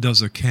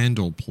a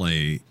candle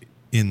play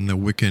in the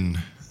Wiccan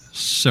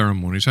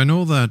ceremonies? I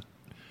know that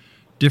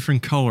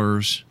different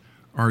colors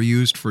are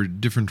used for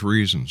different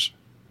reasons.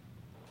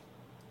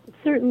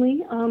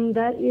 Certainly.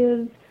 That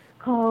is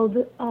called,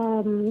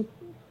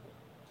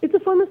 it's a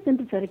form of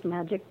sympathetic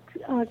magic.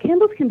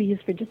 Candles can be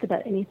used for just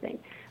about anything.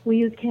 We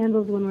use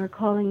candles when we're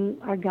calling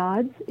our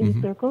gods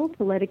in circle,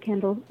 to light a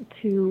candle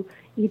to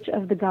each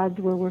of the gods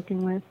we're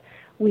working with.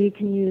 We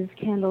can use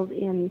candles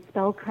in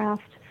spellcraft,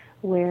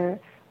 where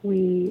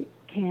we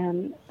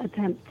can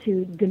attempt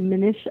to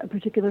diminish a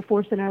particular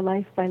force in our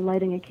life by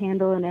lighting a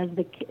candle, and as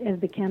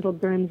the candle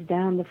burns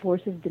down, the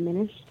force is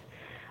diminished.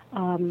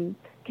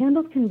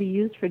 Candles can be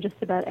used for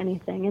just about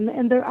anything,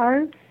 and there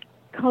are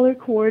color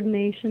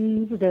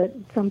coordinations that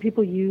some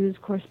people use,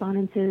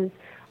 correspondences.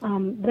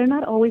 They're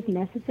not always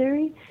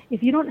necessary.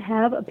 If you don't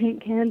have a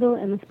pink candle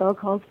and the spell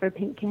calls for a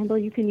pink candle,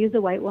 you can use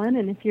a white one,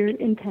 and if your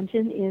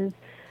intention is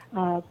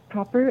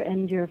proper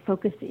and your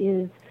focus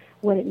is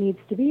what it needs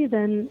to be,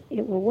 then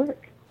it will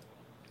work.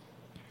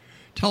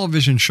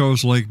 Television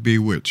shows like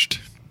Bewitched,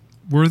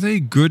 were they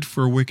good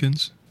for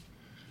Wiccans?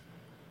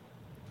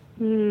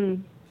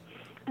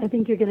 I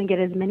think you're going to get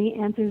as many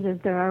answers as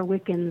there are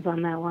Wiccans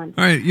on that one.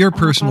 All right, your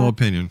personal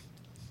opinion.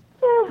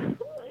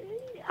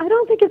 I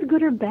don't think it's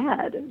good or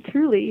bad,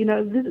 truly.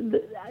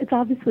 It's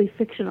obviously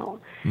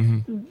fictional.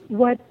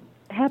 What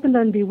happened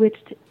on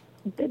Bewitched,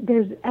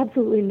 there's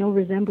absolutely no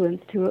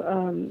resemblance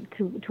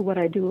to what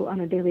I do on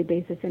a daily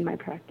basis in my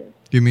practice.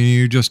 You mean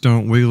you just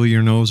don't wiggle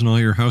your nose and all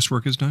your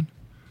housework is done?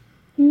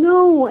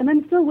 No, and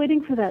I'm still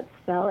waiting for that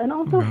spell. And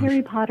also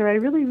Harry Potter, I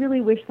really,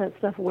 really wish that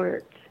stuff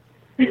worked.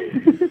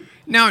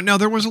 Now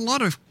there was a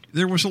lot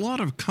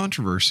of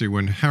controversy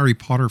when Harry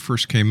Potter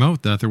first came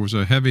out, that there was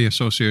a heavy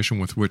association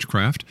with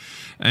witchcraft,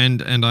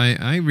 and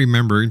I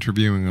remember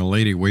interviewing a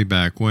lady way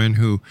back when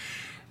who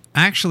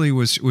actually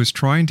was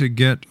trying to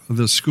get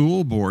the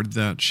school board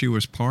that she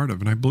was part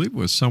of, and I believe it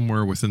was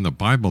somewhere within the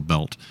Bible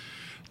Belt,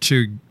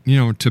 to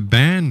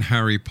ban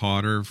Harry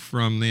Potter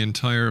from the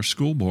entire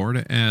school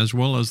board as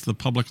well as the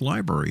public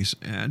libraries.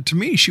 And to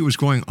me, she was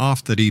going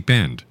off the deep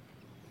end.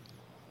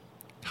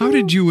 How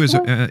did you, as a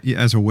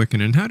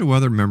Wiccan, and how do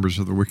other members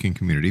of the Wiccan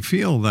community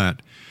feel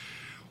that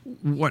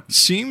what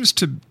seems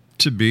to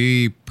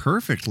be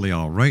perfectly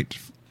all right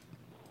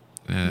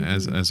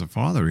As a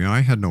father,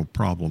 I had no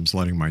problems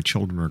letting my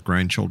children or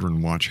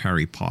grandchildren watch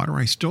Harry Potter.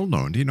 I still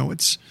don't.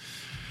 It's.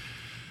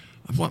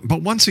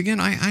 But once again,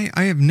 I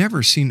have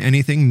never seen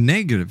anything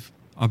negative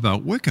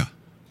about Wicca.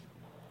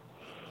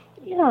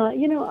 Yeah,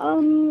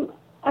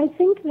 I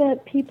think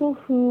that people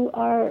who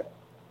are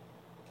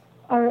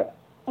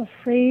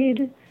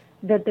afraid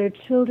that their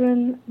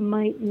children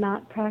might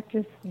not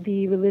practice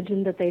the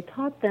religion that they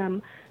taught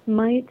them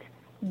might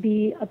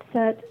be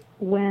upset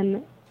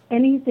when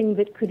anything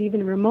that could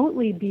even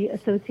remotely be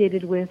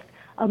associated with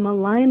a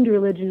maligned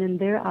religion in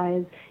their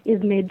eyes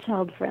is made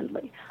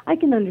child-friendly. I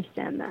can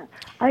understand that.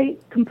 I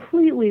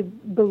completely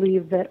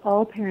believe that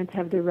all parents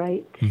have the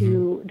right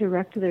to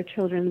direct their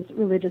children's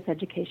religious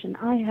education.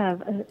 I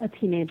have a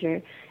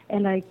teenager,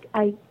 and I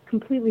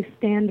completely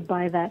stand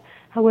by that.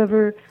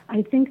 However,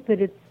 I think that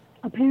it's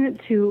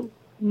apparent to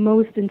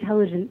most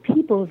intelligent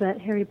people that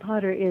Harry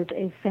Potter is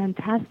a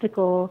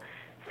fantastical,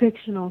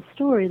 fictional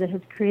story that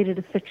has created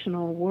a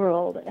fictional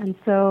world. And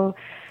so,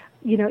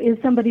 is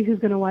somebody who's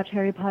going to watch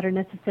Harry Potter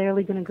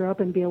necessarily going to grow up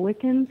and be a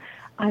Wiccan?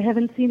 I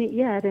haven't seen it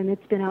yet, and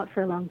it's been out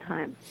for a long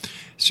time.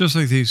 It's just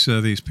like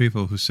these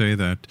people who say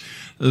that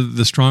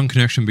the strong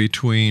connection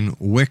between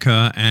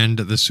Wicca and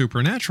the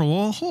supernatural.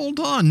 Well, hold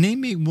on. Name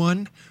me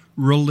one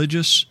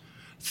religious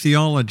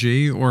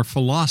theology or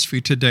philosophy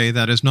today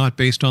that is not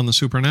based on the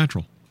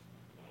supernatural.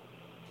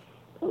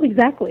 Well,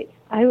 exactly.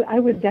 I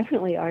would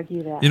definitely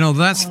argue that.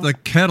 That's the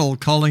kettle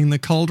calling the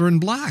cauldron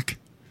black.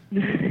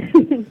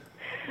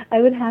 I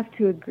would have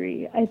to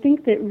agree. I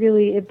think that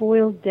really it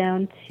boils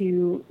down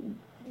to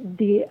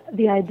the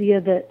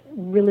idea that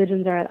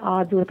religions are at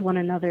odds with one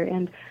another,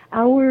 and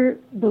our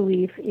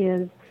belief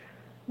is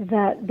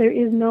that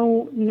there's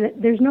no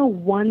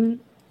one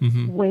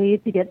way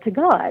to get to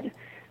God.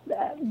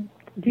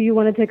 Do you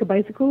want to take a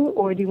bicycle,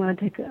 or do you want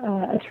to take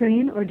a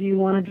train, or do you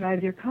want to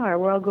drive your car?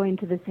 We're all going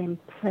to the same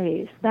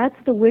place. That's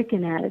the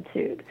Wiccan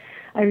attitude.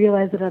 I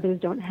realize that others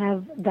don't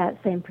have that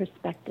same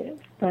perspective,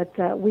 but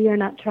we are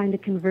not trying to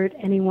convert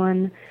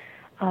anyone.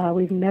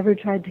 We've never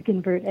tried to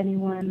convert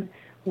anyone.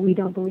 We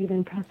don't believe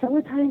in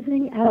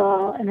proselytizing at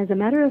all, and as a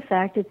matter of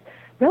fact, it's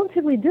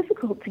relatively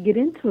difficult to get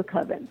into a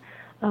coven,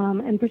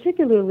 and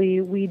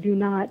particularly we do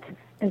not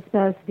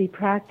espouse the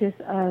practice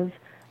of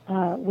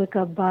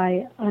Wicca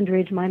by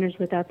underage minors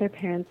without their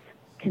parents'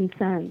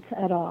 consent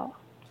at all.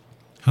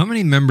 How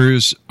many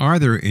members are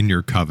there in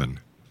your coven?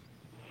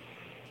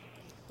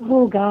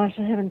 Oh gosh,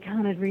 I haven't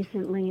counted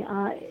recently.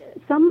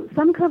 Some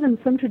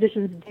covens, some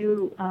traditions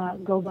do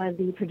go by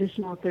the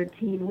traditional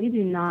 13. We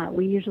do not.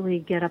 We usually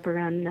get up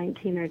around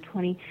 19 or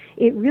 20.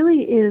 It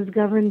really is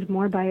governed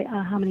more by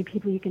how many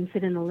people you can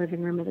fit in the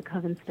living room of the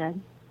covenstead.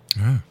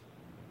 Ah.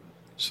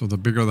 So the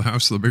bigger the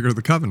house, the bigger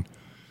the coven.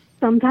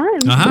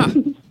 Sometimes. Aha.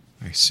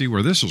 I see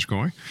where this is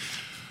going.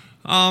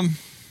 I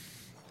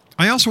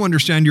also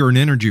understand you're an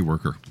energy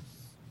worker.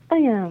 I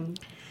am.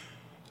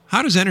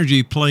 How does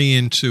energy play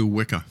into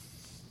Wicca?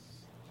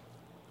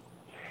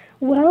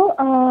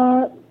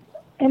 Well,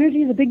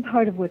 energy is a big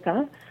part of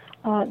Wicca.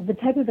 The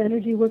type of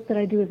energy work that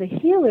I do as a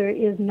healer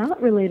is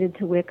not related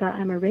to Wicca.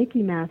 I'm a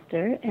Reiki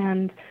master,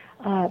 and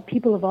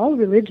people of all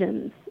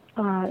religions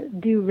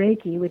do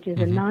Reiki, which is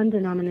a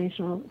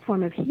non-denominational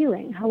form of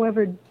healing.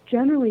 However,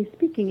 generally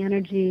speaking,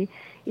 energy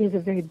is a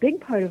very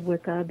big part of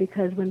Wicca,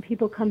 because when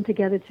people come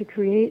together to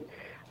create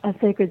a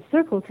sacred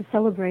circle to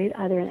celebrate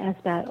either an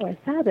Esbat or a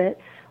Sabbat,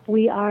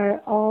 we are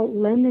all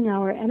lending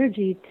our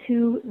energy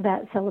to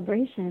that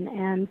celebration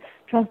and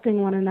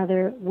trusting one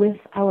another with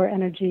our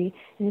energy.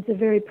 And it's a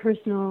very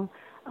personal,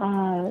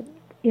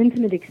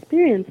 intimate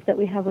experience that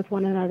we have with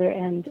one another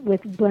and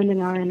with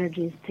blending our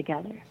energies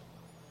together.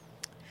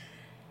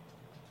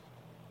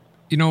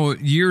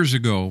 Years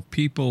ago,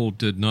 people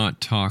did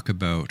not talk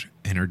about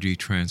energy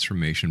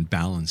transformation,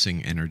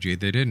 balancing energy.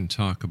 They didn't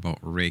talk about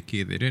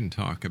Reiki. They didn't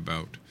talk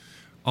about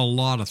a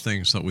lot of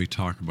things that we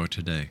talk about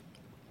today.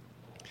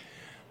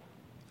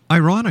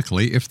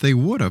 Ironically, if they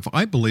would have,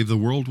 I believe the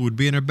world would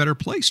be in a better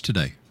place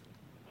today.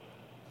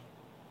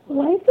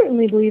 Well, I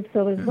certainly believe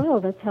so as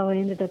well. That's how I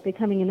ended up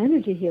becoming an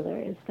energy healer,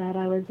 is that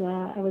I was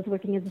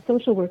working as a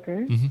social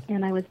worker,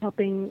 and I was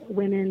helping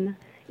women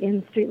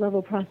in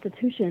street-level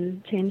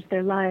prostitution change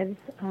their lives.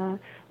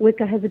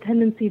 Wicca has a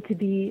tendency to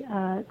be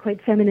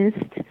quite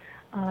feminist.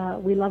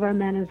 We love our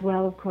men as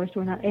well, of course.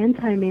 We're not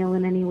anti-male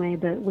in any way,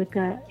 but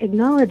Wicca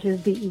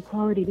acknowledges the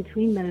equality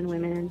between men and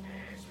women. And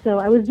so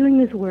I was doing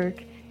this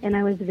work, and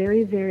I was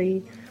very,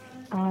 very,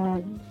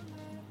 I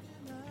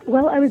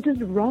was just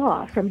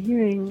raw from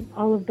hearing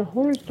all of the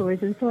horror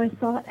stories, and so I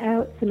sought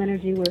out some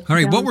energy work. All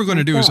right, what we're going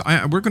to do is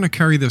we're going to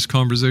carry this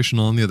conversation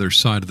on the other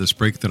side of this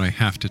break that I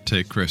have to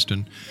take,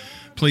 Kristan.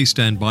 Please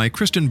stand by.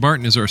 KRISTAN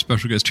Barton is our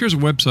special guest. Here's a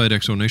website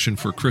explanation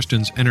for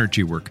Kristan's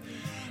energy work.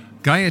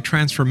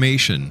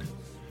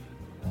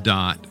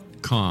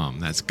 GaiaTransformations.com.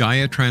 That's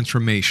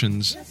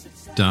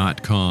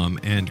GaiaTransformations.com.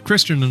 And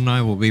Kristan and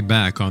I will be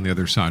back on the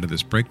other side of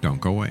this break. Don't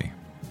go away.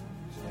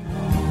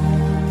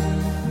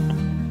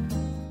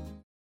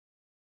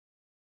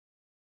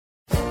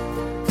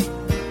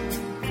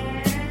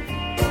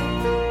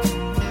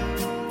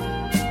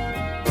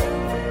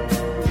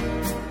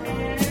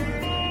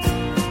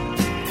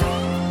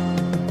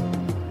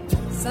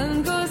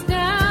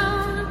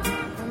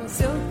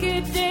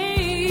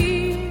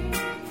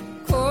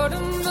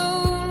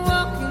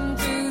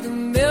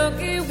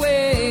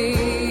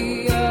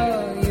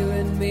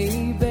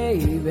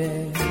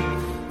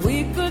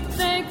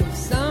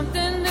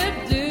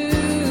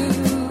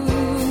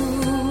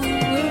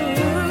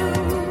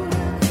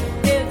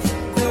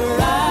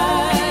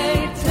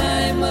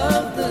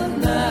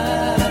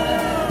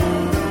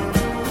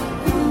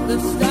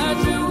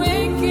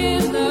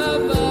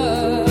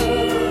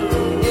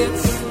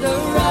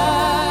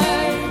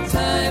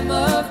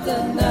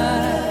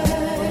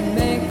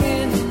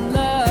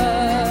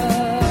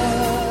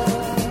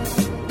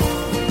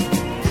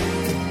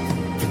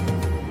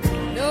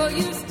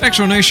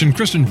 Exonation,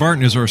 Kristan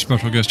Barton is our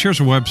special guest. Here's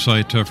a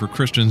website for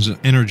Kristan's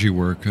energy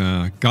work,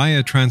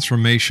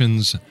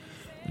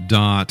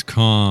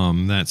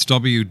 GaiaTransformations.com. That's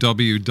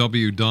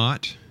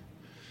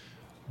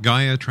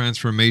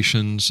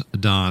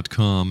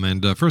www.GaiaTransformations.com.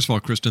 And first of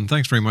all, Kristan,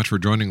 thanks very much for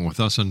joining with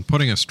us and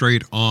putting us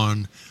straight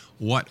on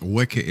what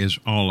Wicca is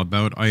all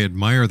about. I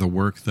admire the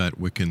work that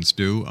Wiccans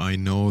do. I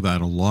know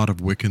that a lot of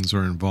Wiccans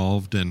are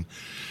involved in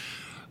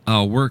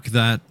work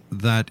that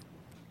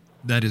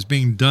is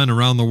being done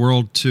around the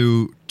world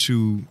to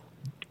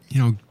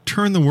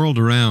turn the world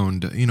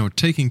around,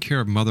 taking care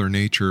of Mother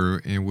Nature,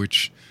 in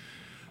which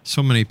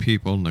so many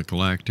people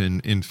neglect.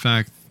 And in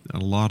fact, a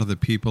lot of the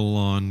people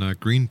on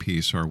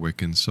Greenpeace are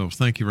Wiccans. So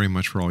thank you very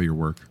much for all your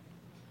work.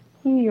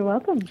 You're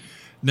welcome.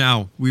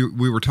 Now,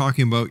 we were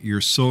talking about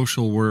your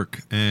social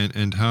work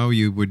and how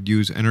you would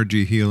use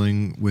energy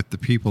healing with the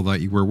people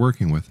that you were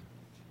working with.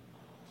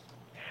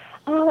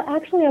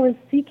 Actually, I was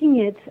seeking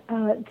it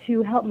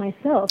to help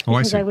myself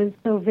because I was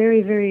so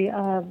very, very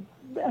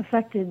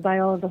affected by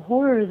all of the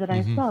horror that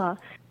I saw.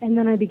 And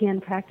then I began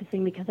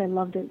practicing because I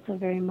loved it so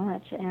very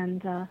much.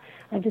 And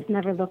I've just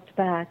never looked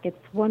back.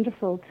 It's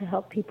wonderful to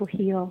help people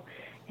heal.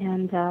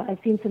 And I've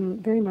seen some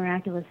very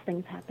miraculous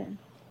things happen.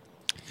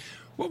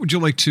 What would you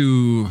like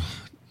to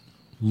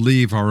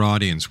leave our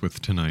audience with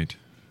tonight?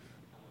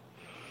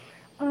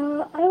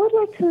 I would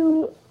like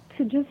to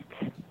just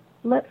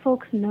let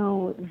folks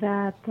know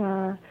that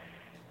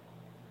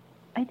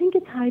I think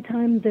it's high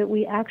time that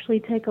we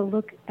actually take a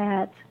look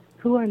at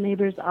who our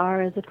neighbors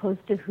are as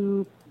opposed to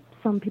who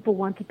some people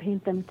want to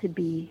paint them to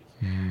be.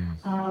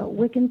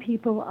 Wiccan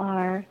people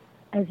are,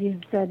 as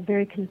you've said,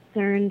 very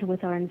concerned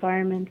with our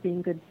environment,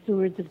 being good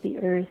stewards of the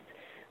earth.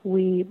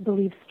 We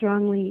believe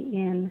strongly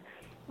in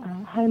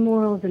high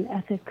morals and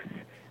ethics.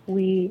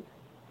 We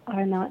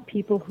are not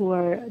people who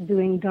are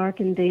doing dark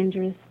and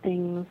dangerous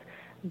things,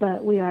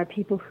 but we are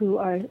people who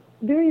are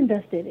very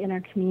invested in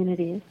our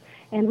communities.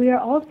 And we are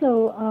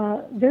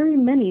also very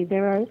many.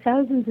 There are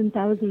thousands and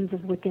thousands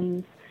of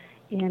Wiccans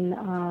in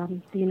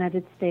the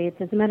United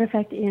States. As a matter of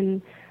fact,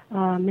 in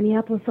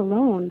Minneapolis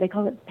alone, they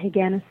call it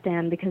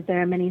Paganistan because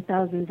there are many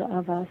thousands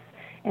of us.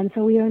 And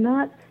so we are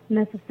not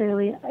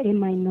necessarily a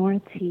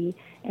minority,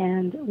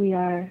 and we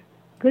are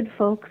good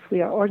folks,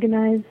 we are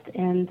organized,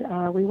 and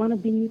we want to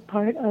be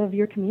part of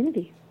your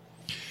community.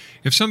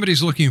 If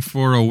somebody's looking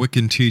for a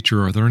Wiccan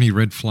teacher, are there any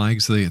red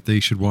flags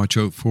they should watch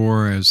out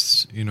for,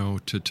 as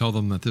to tell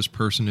them that this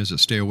person is a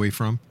stay away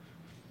from?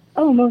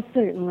 Oh, most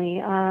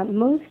certainly.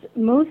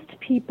 Most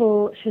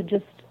people should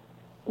just,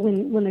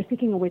 when they're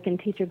seeking a Wiccan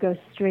teacher, go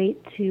straight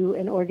to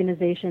an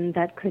organization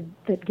that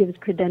gives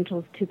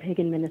credentials to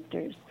pagan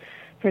ministers.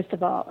 First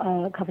of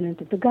all, Covenant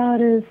of the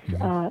Goddess,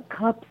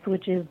 CUPS,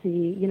 which is the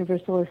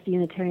Universalist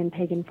Unitarian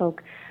Pagan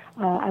Folk.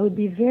 I would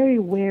be very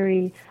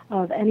wary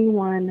of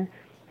anyone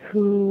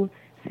who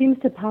seems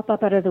to pop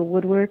up out of the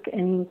woodwork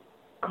and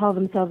call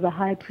themselves a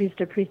high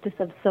priest or priestess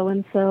of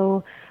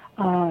so-and-so.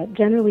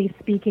 Generally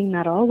speaking,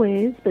 not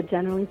always, but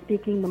generally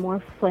speaking, the more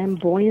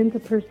flamboyant a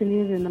person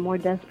is and the more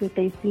desperate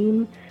they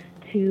seem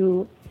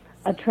to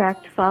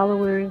attract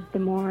followers, the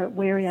more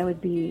wary I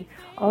would be.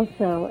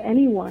 Also,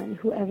 anyone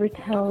who ever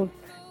tells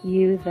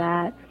you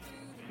that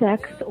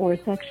sex or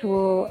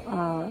sexual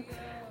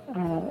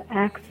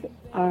acts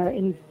are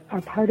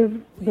part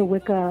of the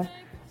Wicca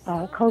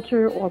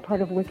culture or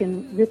part of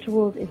Wiccan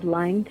rituals is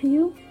lying to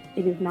you.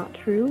 It is not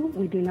true.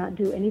 We do not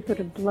do any sort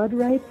of blood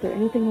rites or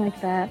anything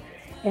like that.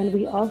 And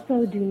we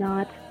also do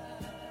not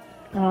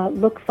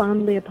look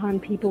fondly upon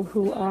people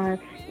who are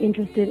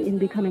interested in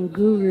becoming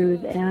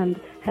gurus and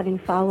having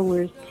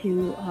followers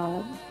to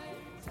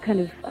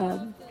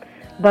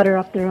butter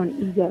up their own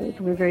egos.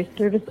 We're very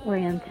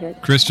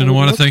service-oriented. Kristan, I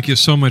want to thank you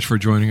so much for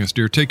joining us,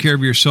 dear. Take care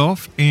of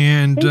yourself,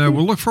 and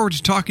we'll look forward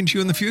to talking to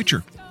you in the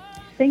future.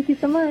 Thank you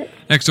so much.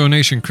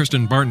 Exonation,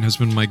 Kristan Barton has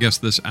been my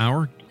guest this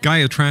hour.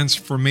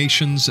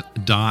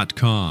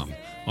 GaiaTransformations.com.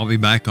 I'll be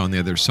back on the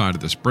other side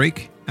of this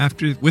break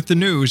with the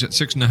news at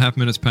 6.5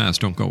 minutes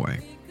past. Don't go away.